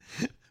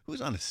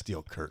 Who's on a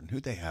steel curtain?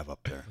 Who'd they have up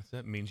there? What's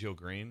that? Mean Joe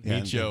Green? Yeah,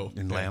 Joe.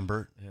 And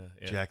Lambert.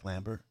 Yeah. Jack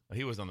Lambert.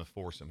 He was on the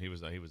foursome. He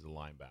was the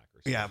linebacker.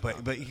 So yeah, but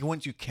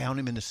once you count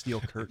him in the steel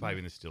curtain. Probably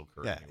in the steel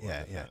curtain.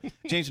 Yeah.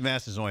 James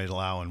Madison's only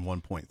allowing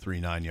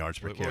 1.39 yards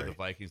per carry. What were the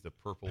Vikings? The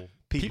purple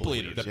people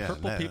eaters. The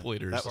purple people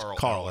eaters. That was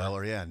Carl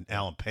Eller, and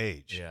Alan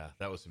Page. Yeah,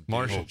 that was some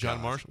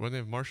John Marshall. Wasn't they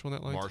have Marshall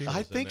in that line too?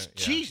 I think.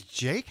 Geez,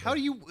 Jake, how would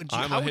you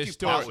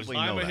possibly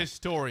know I'm a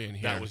historian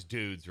here. That was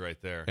dudes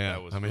right there. Yeah,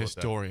 I'm a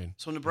historian.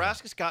 So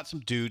Nebraska's got some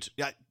dudes.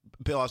 Yeah,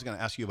 Bill, I was going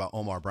to ask you about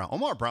Omar Brown.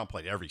 Omar Brown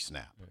played every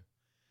snap.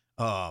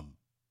 Yeah.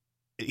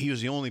 He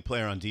was the only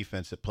player on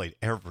defense that played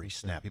every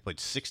snap. He played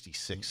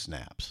 66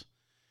 snaps.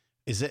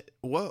 Is it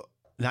well?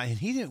 Now, and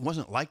he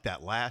wasn't like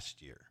that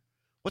last year.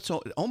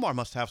 Omar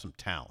must have some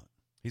talent.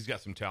 He's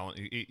got some talent.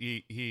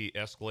 He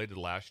escalated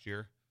last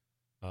year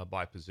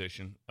by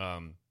position. A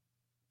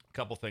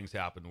couple things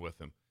happened with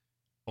him.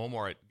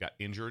 Omar got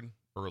injured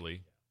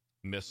early,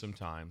 missed some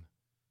time.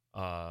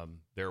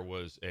 There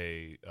was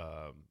a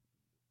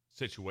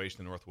situation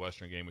in the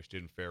Northwestern game which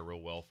didn't fare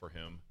real well for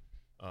him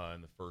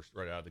in the first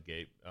right out of the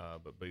gate.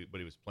 But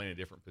he was playing a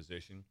different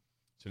position,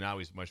 so now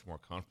he's much more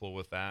comfortable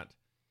with that.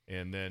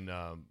 And then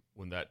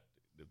when that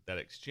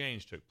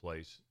exchange took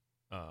place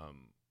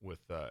with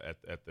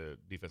at the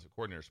defensive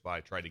coordinator spot, I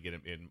tried to get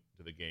him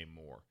into the game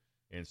more,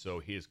 and so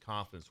his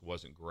confidence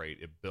wasn't great.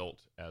 It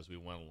built as we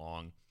went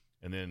along,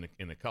 and then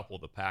in a couple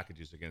of the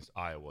packages against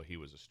Iowa, he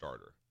was a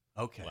starter.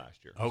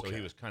 Last year. So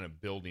he was kind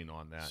of building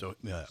on that.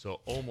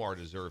 So Omar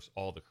deserves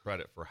all the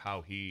credit for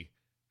how he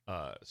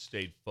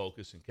stayed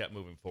focused and kept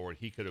moving forward.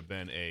 He could have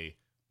been a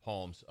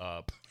palms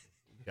up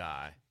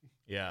guy.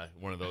 Yeah,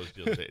 one of those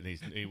deals. And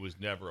he was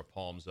never a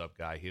palms up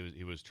guy.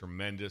 He was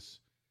tremendous.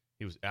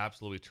 He was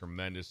absolutely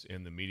tremendous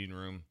in the meeting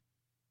room.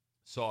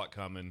 Saw it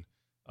coming.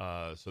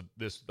 So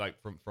this, like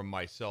from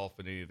myself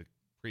and any of the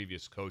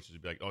previous coaches,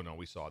 would be like, oh no,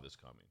 we saw this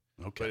coming.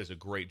 But it's a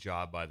great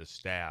job by the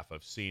staff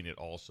of seeing it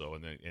also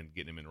and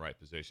getting him in the right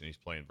position. He's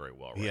playing very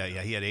well right now.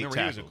 Yeah, he had 8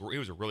 tackles. He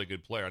was a really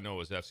good player. I know it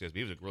was FCS, but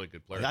he was a really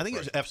good player. I think it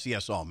was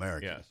FCS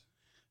All-American. Yes.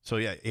 So,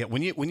 yeah,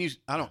 when you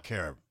I don't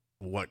care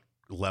what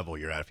level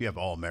you're at. If you have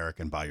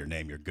All-American by your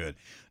name, you're good.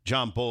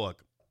 John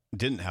Bullock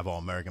didn't have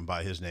All-American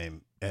by his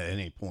name at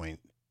any point,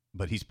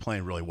 but he's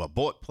playing really well.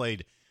 Bullock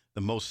played the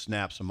most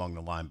snaps among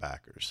the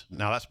linebackers.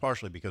 Now, that's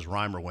partially because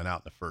Reimer went out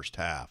in the first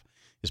half.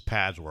 His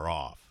pads were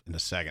off in the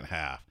second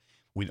half.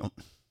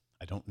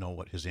 I don't know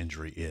what his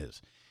injury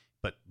is,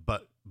 but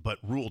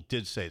Rule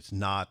did say it's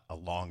not a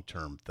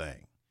long-term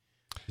thing.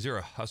 Is there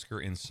a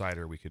Husker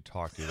insider we could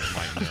talk to that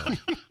might know?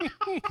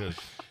 Because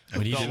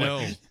we need to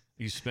know.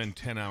 You spend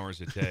 10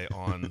 hours a day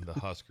on the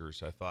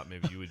Huskers. I thought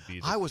maybe you would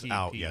be. I was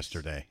out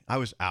yesterday. I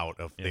was out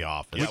of the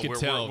office. We could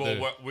tell.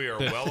 We are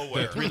well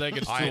aware. The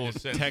three-legged stool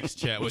text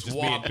chat was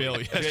just being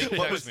Billy.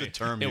 What was the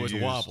term you used? It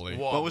was wobbly.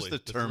 What was the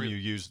term you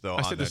used though?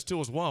 I said the stool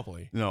was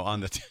wobbly. No,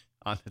 on the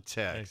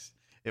text.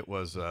 It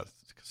was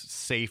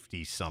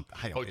safety something.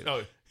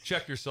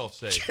 Check yourself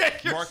safe.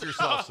 Mark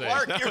yourself safe.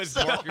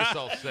 Mark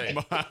yourself safe.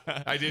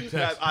 I did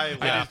text. I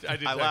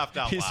laughed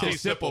out loud.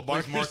 He's simple.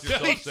 Mark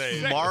yourself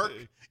safe. Mark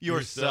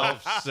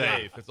yourself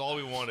safe. That's all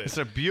we wanted. It's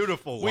a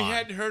beautiful line. We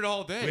hadn't heard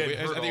all day.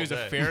 I think it was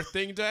a fair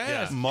thing to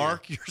ask.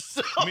 Mark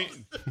yourself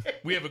safe.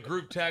 We have a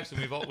group text,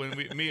 and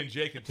me and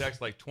Jake have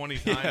texted like 20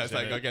 times. Yeah, it's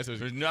like, I guess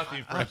there's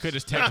nothing. I could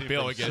just text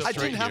Bill again. I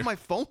didn't have my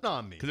phone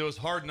on me because it was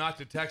hard not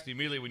to text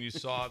immediately when you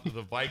saw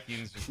the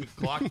Vikings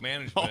clock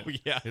management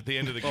at the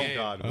end of the game. Oh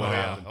God, what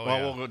happened?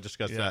 Well, we'll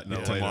discuss that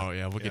tomorrow.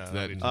 Yeah, we'll get to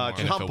that.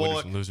 John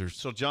Bullock.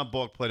 So John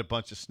Bullock played a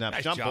bunch of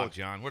snaps. Nice job,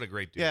 John. What a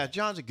great dude. Yeah,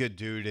 John's a good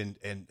dude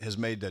and has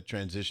made that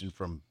transition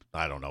from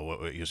I don't know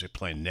what he was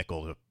playing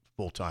nickel to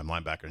full-time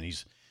linebacker, and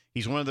he's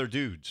one of their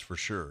dudes for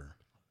sure.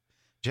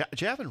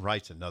 Javin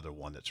Wright's another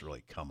one that's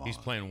really come on. He's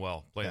playing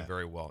well,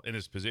 very well. And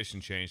his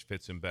position change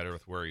fits him better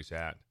with where he's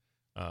at,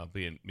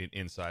 being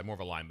inside, more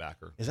of a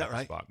linebacker. Is that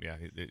right? Spot. Yeah.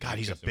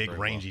 He's a big,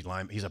 rangy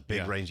linebacker. He's a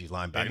big, rangy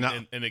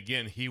linebacker. And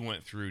again, he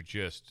went through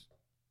just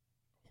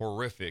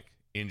horrific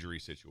injury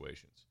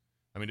situations.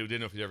 I mean, didn't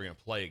know if he's ever going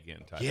to play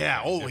again.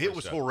 It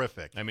was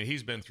horrific. I mean,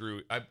 he's been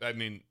through,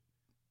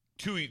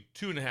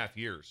 2.5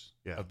 years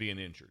of being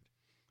injured.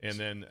 And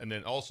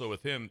then also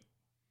with him,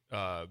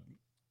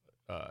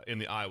 in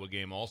the Iowa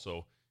game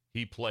also,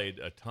 he played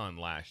a ton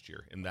last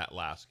year in that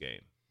last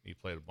game. He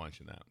played a bunch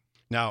in that.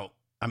 Now,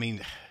 I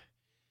mean,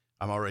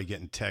 I'm already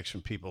getting texts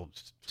from people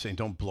saying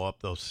don't blow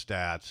up those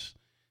stats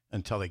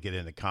until they get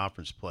into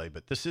conference play.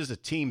 But this is a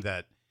team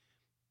that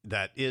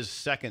is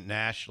second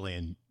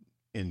nationally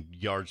in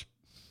yards.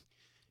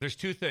 There's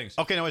two things.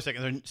 Okay, now wait a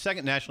second. They're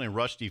second nationally in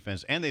rush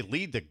defense, and they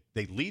lead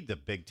the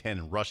Big Ten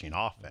in rushing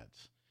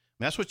offense.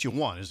 And that's what you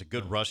want is a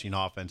good rushing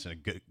offense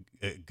and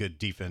a good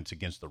defense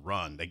against the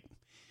run.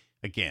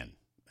 I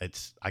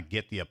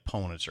get the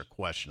opponents are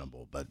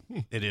questionable, but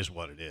it is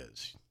what it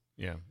is.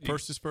 Yeah,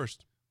 first is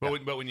first.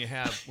 But when you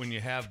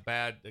have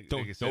bad,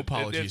 no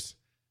apologies.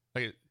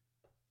 It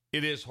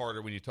is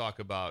harder when you talk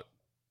about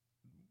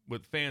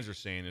what fans are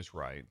saying is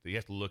right. You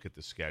have to look at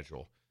the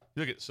schedule.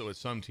 You look at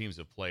some teams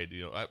have played.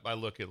 I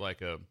look at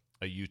like a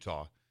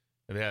Utah.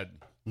 They've had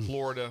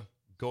Florida,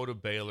 go to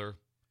Baylor,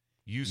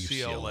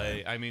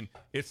 UCLA. I mean,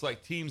 it's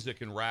like teams that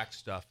can rack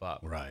stuff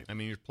up. Right. I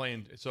mean, you're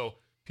playing. So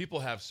people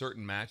have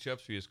certain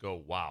matchups where you just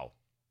go, wow,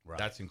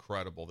 that's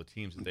incredible. The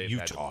teams that they've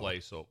had to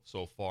play so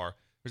far.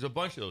 There's a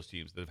bunch of those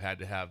teams that have had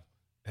to have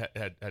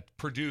had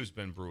Purdue's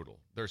been brutal.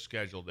 Their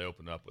schedule they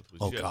opened up with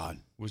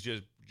was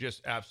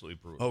just absolutely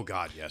brutal. Oh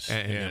God, yes.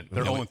 And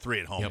they're 0-3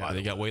 at home. Yeah,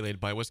 they got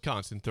waylaid by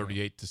Wisconsin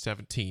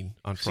 38-17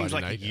 on Friday night. Seems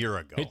like a year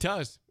ago. It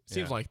does.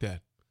 Seems like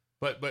that.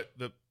 But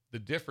the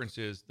difference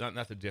is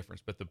not the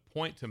difference, but the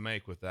point to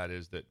make with that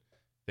is that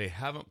they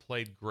haven't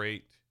played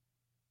great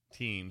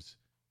teams,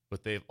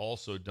 but they've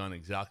also done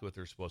exactly what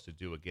they're supposed to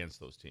do against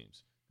those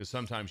teams. Because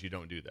sometimes you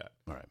don't do that.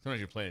 All right.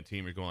 Sometimes you're playing a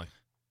team, you're going like,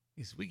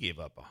 we gave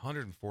up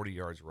 140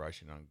 yards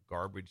rushing on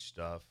garbage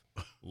stuff,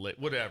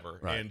 whatever,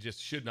 and just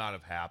should not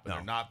have happened. No.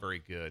 They're not very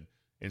good.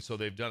 And so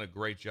they've done a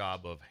great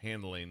job of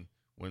handling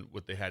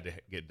what they had to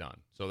get done.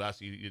 So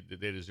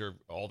they deserve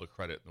all the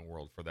credit in the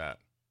world for that.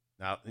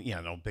 Now,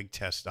 big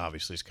test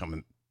obviously is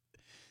coming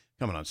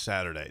on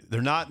Saturday.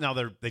 They're not now.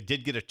 They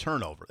did get a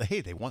turnover. Hey,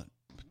 they won.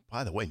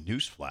 By the way,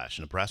 newsflash: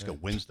 Nebraska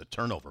wins the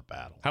turnover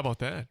battle. How about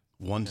that?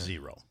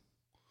 1-0.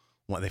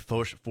 Well, they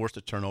forced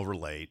a turnover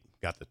late.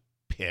 Got the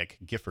pick.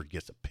 Gifford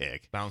gets a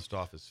pick. Bounced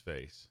off his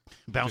face.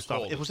 Was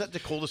that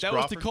DeColdis Crawford? That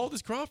was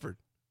DeColdis Crawford.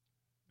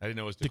 I didn't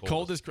know it was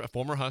DeColdis.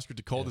 Former Husker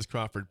DeColdis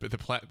Crawford. But the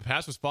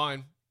pass was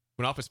fine.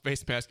 Went off his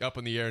face mask up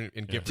in the air,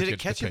 and Gifford did it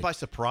catch him by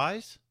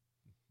surprise?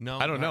 No,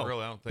 I don't know.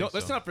 Really, I don't think so.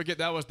 Let's not forget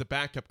that was the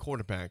backup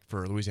quarterback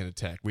for Louisiana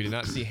Tech. We did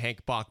not see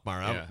Hank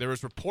Bachmeier. There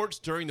was reports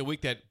during the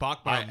week that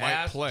Bachmeier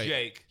might play.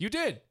 Jake, you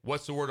did.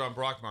 What's the word on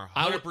Bachmeier?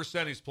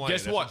 100% he's playing.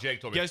 Guess That's what?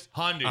 Jake told me.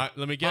 100.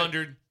 Let me get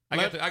 100.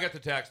 I got the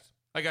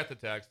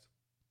text.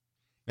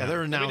 Yeah,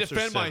 their announcer. Let me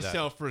defend said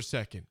myself that. for a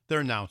second.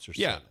 Their announcer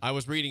said that. I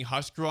was reading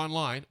Husker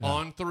Online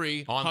on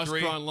 3.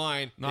 Husker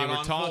Online.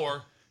 Not on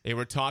 4. They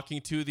were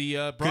talking to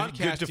the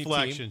broadcasting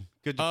team.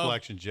 Good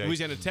deflection, Jake.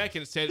 Louisiana Tech,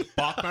 and it said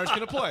Bachmeier's going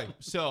to play.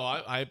 So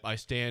I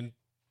stand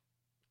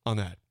on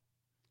that.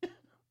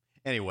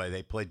 Anyway,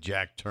 they played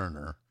Jack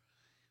Turner,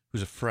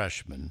 who's a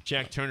freshman.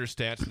 Jack Turner's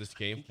stats in this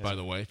game, by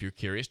the way, if you're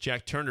curious.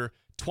 Jack Turner,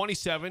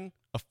 27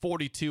 of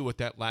 42 with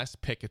that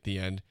last pick at the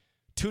end.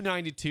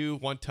 292,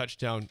 1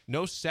 touchdown.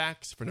 No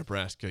sacks for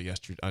Nebraska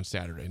on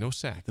Saturday. No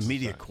sacks. The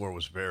media corps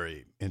was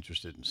very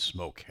interested in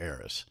Smoke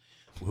Harris,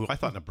 who I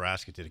thought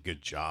Nebraska did a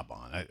good job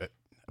on.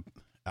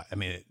 I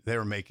mean, they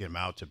were making him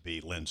out to be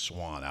Lynn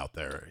Swan out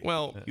there.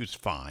 Well, he was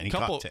fine.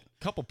 Couple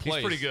plays.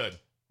 He's pretty good.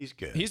 He's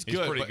good. He's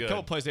good. A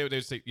couple plays,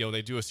 they say,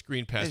 they do a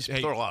screen pass.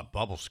 They throw a lot of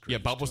bubble screens.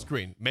 Yeah, bubble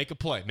screen. Make a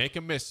play. Make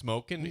a miss,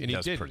 Smoke, and he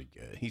did. Pretty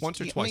good. Once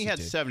or twice he had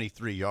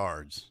 73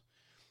 yards.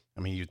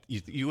 I mean,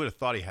 you would have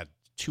thought he had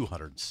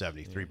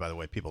 273 by the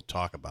way people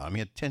talk about him. He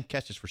had 10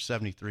 catches for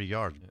 73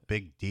 yards.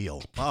 Big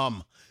deal.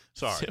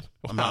 Sorry. Sip.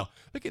 Wow.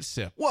 Look at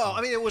Sip. Well,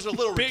 I mean, it was a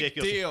little Big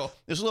ridiculous. Deal.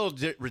 It was a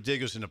little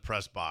ridiculous in the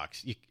press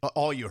box.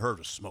 All you heard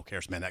was Smoke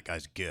Harris. Man, that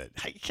guy's good.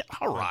 Hey,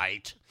 all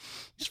right.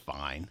 He's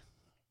fine.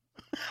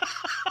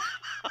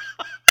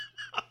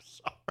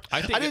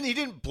 I'm sorry. He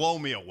didn't blow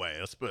me away.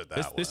 Let's put it that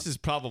way. This is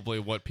probably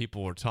what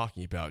people were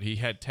talking about. He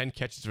had 10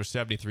 catches for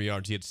 73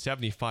 yards. He had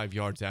 75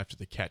 yards after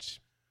the catch.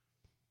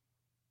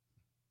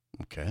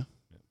 Okay.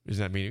 Does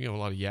that mean a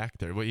lot of yak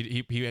there? Well,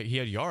 he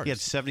had yards. He had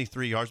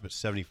 73 yards, but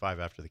 75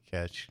 after the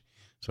catch.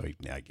 So he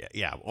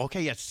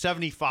had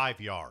 75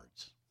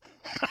 yards.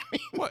 I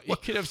mean, what? He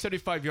could have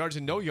 75 yards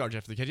and no yards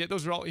after the catch. Yeah,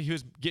 those are all. He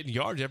was getting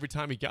yards every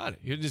time he got it.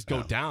 He didn't just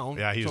go down.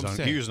 Yeah, he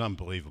was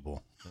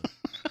unbelievable.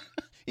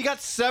 He got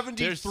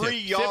 73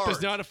 yards. Sip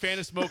is not a fan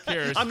of Smoke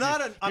Harris. I'm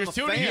a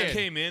fan. You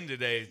came in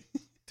today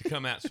to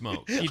come at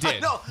Smoke. You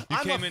did. No,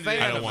 I'm a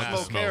fan of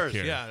Smoke Harris.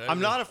 Yeah,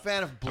 I'm not a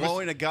fan of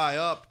blowing a guy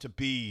up to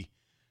be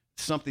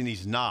something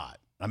he's not.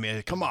 I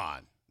mean, come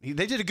on.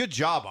 They did a good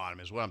job on him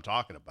is what I'm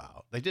talking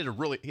about. They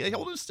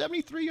held him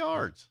 73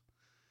 yards.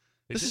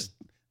 This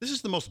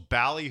is the most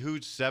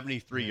ballyhooed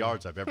 73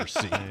 yards I've ever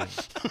seen. I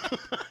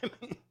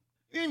mean,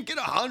 he didn't get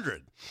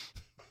 100.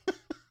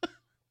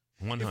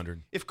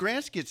 100. If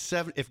Grant gets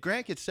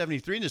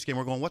 73 in this game,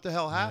 we're going, what the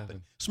hell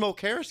happened? Smoke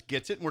Harris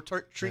gets it, and we're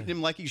treating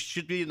him like he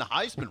should be in the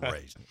Heisman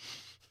race.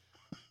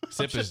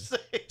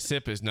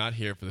 Sip is not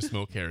here for the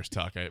Smoke Harris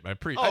talk.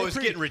 It's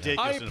getting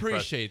ridiculous. I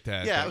appreciate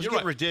that. Yeah, it was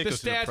getting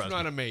ridiculous. The stats are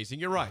not amazing.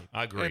 You're right.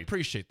 I agree. I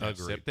appreciate that,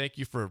 Sip. Thank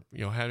you for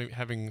having a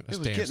stance. It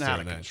was getting out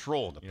of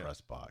control in the press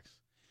box.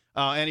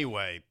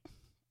 Anyway,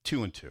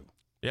 2-2.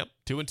 Yep,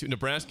 2-2.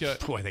 Nebraska.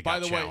 Boy, they got by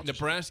the way, challenges.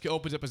 Nebraska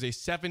opens up as a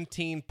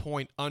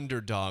 17-point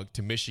underdog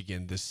to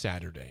Michigan this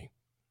Saturday.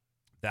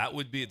 That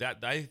would be that.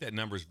 I think that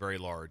number is very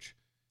large,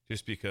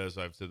 just because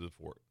I've said it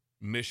before.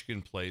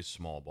 Michigan plays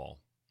small ball.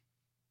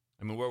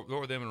 I mean, what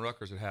were them and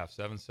Rutgers at half?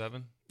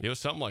 7-7? It was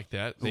something like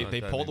that.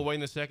 They pulled away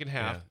in the second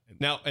half. Yeah.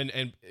 Now,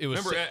 and it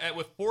was. Remember,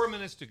 with 4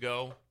 minutes to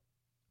go,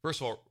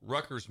 first of all,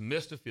 Rutgers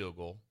missed a field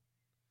goal.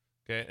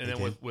 Okay, and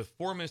then with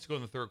 4 minutes to go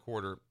in the third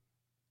quarter,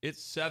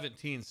 it's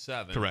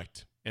 17-7.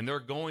 Correct. And they're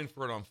going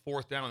for it on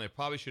fourth down, and they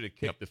probably should have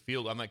kicked the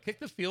field. I'm like, kick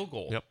the field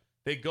goal. Yep.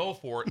 They go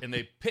for it, and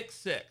they pick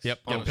six. Yep.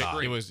 On pick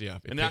three. It was,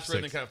 and that's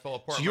where they kind of fell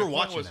apart. So you were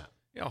watching that.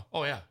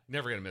 Oh, yeah.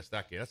 Never going to miss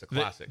that game. That's a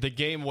classic. The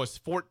game was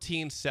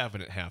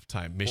 14-7 at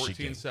halftime,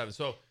 Michigan. 14-7.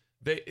 So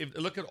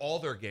look at all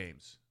their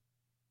games.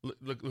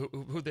 Look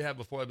who they had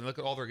before. I mean, look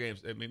at all their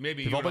games. I mean,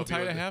 maybe they've all been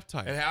tied at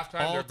halftime. At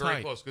halftime, they're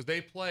very close because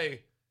they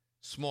play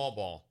small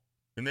ball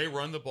and they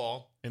run the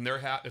ball. And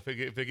they're if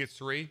it gets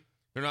 3,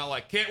 they're not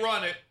like can't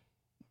run it.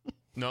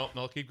 No,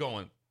 they'll keep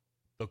going.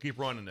 They'll keep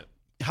running it.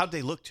 How'd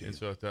they look to you?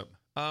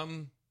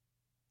 And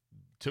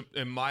so,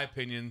 in my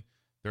opinion,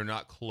 they're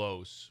not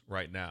close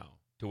right now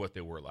to what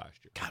they were last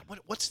year. God,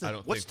 what's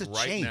the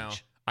right change? Now,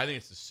 I think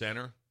it's the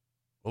center.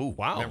 Oh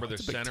wow! Remember their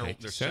center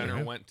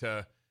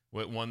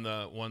won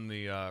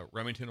the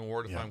Remington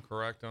Award, if I'm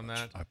correct on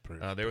that.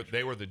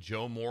 They were the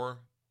Joe Moore,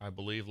 I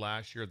believe,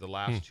 last year. The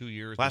last 2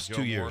 years. Last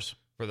 2 years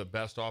for the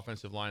best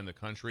offensive line in the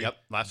country. Yep,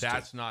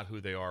 that's not who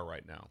they are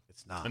right now.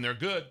 It's not, and they're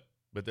good,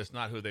 but that's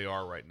not who they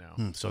are right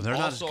now. So they're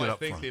not as good I up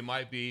think front. they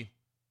might be.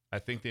 I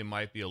think they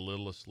might be a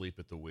little asleep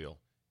at the wheel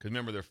because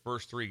remember their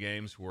first 3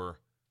 games were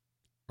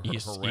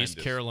horrendous.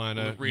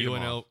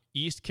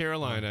 East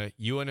Carolina,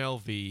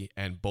 UNLV,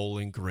 and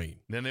Bowling Green.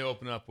 Then they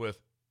open up with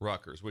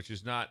Rutgers, which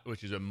is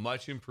a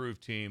much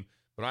improved team.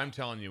 But I'm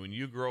telling you, when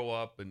you grow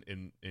up and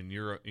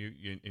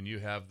you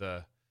have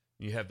the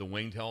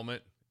winged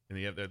helmet and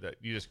you have that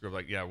you just grow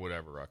like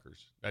whatever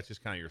Rutgers. That's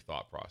just kind of your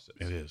thought process.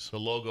 It is. The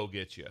logo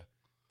gets you.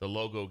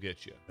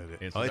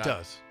 It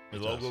does. The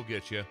logo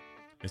gets you.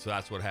 And so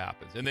that's what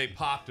happens. And they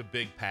popped a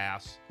big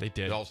pass. They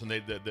did. All of a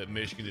sudden, that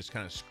Michigan just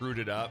kind of screwed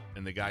it up,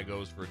 and the guy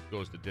goes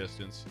the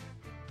distance.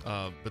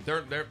 But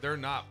they're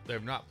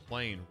not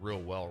playing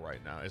real well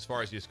right now. As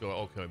far as you just go,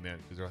 okay, man,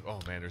 because they're like, oh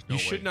man, there's no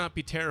way. You should not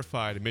be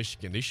terrified of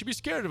Michigan. They should be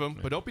scared of them,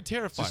 but don't be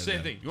terrified. It's the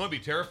same thing. You want to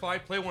be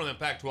terrified? Play one of them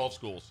Pac-12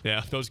 schools.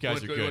 Yeah, those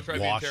guys are good. You want to try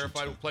being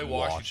terrified? Play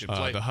Washington.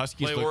 Play, the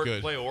Huskies look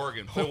good. Play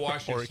Oregon. Play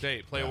Washington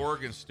State. Play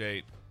Oregon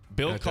State.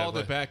 Bill called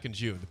it back in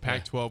June. The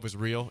Pac-12 was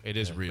real. It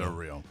is real. They're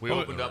real. We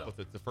opened up with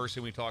it. The first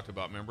thing we talked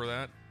about. Remember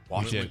that?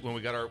 When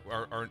we got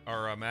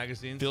our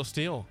magazines. Phil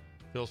Steele.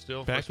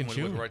 Back in June.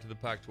 We went right to the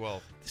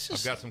Pac-12.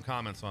 I've got some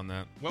comments on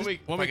that.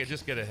 If I could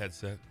just get a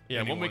headset.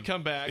 Yeah, when we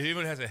come back. If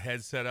anyone has a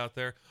headset out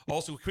there.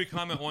 Also, can we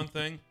comment one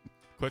thing?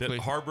 Quickly.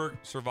 That Harburg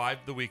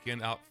survived the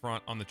weekend out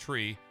front on the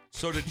tree.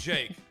 So did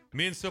Jake.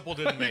 Me and Simple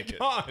didn't make it.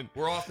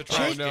 We're off the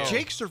track.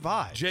 Jake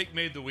survived. Jake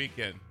made the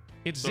weekend.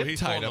 It's zip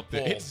tied up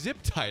there. It's zip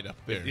tied up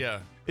there. Yeah.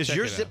 Is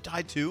yours zip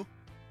tied too?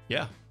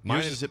 Yeah.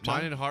 Mine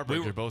and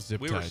Harvard are both zip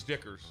tied. We were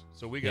stickers,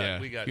 so we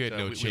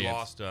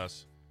lost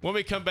us. When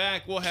we come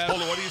back, we'll have.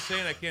 Hold on, what are you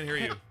saying? I can't hear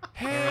you.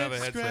 Head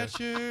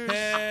scratchers.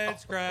 Head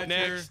scratchers.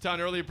 Next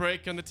on early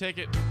break on the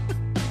ticket.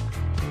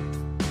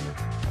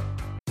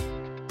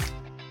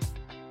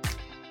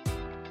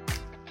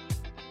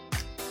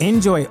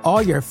 Enjoy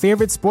all your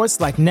favorite sports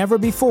like never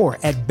before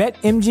at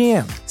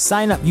BetMGM.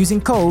 Sign up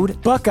using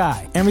code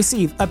Buckeye and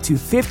receive up to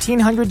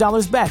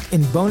 $1,500 back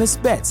in bonus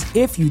bets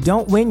if you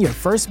don't win your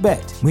first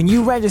bet. When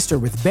you register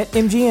with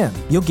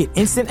BetMGM, you'll get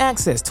instant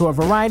access to a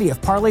variety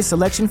of parlay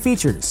selection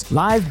features,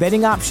 live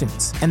betting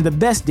options, and the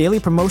best daily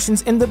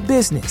promotions in the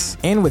business.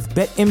 And with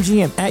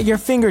BetMGM at your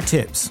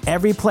fingertips,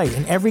 every play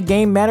and every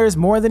game matters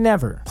more than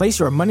ever. Place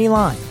your money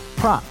line,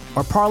 prop,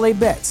 or parlay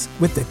bets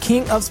with the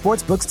king of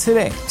sportsbooks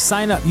today.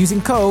 Sign up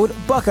using code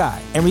Buckeye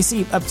and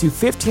receive up to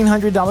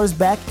 $1,500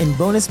 back in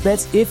bonus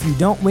bets if you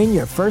don't win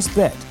your first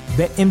bet.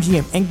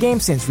 BetMGM and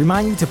GameSense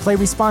remind you to play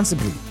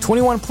responsibly.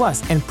 21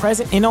 plus and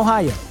present in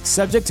Ohio,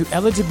 subject to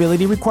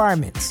eligibility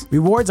requirements.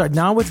 Rewards are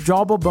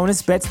non-withdrawable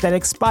bonus bets that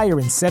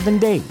expire in 7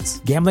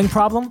 days. Gambling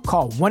problem?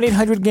 Call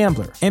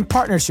 1-800-GAMBLER. In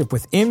partnership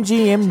with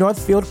MGM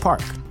Northfield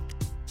Park.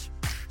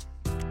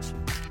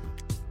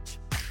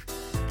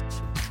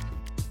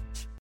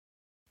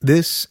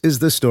 This is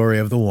the story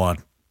of the one.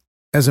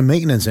 As a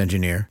maintenance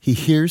engineer, he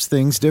hears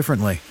things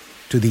differently.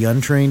 To the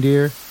untrained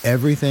ear,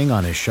 everything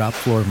on his shop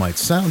floor might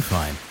sound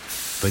fine,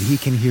 but he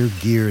can hear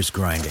gears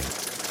grinding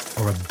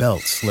or a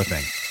belt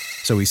slipping.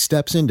 So he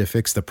steps in to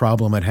fix the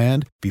problem at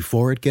hand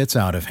before it gets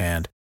out of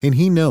hand. And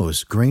he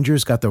knows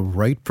Grainger's got the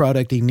right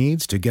product he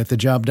needs to get the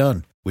job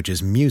done, which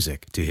is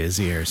music to his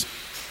ears.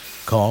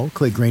 Call,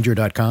 click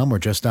Grainger.com, or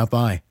just stop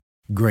by.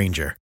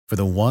 Grainger, for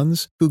the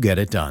ones who get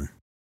it done.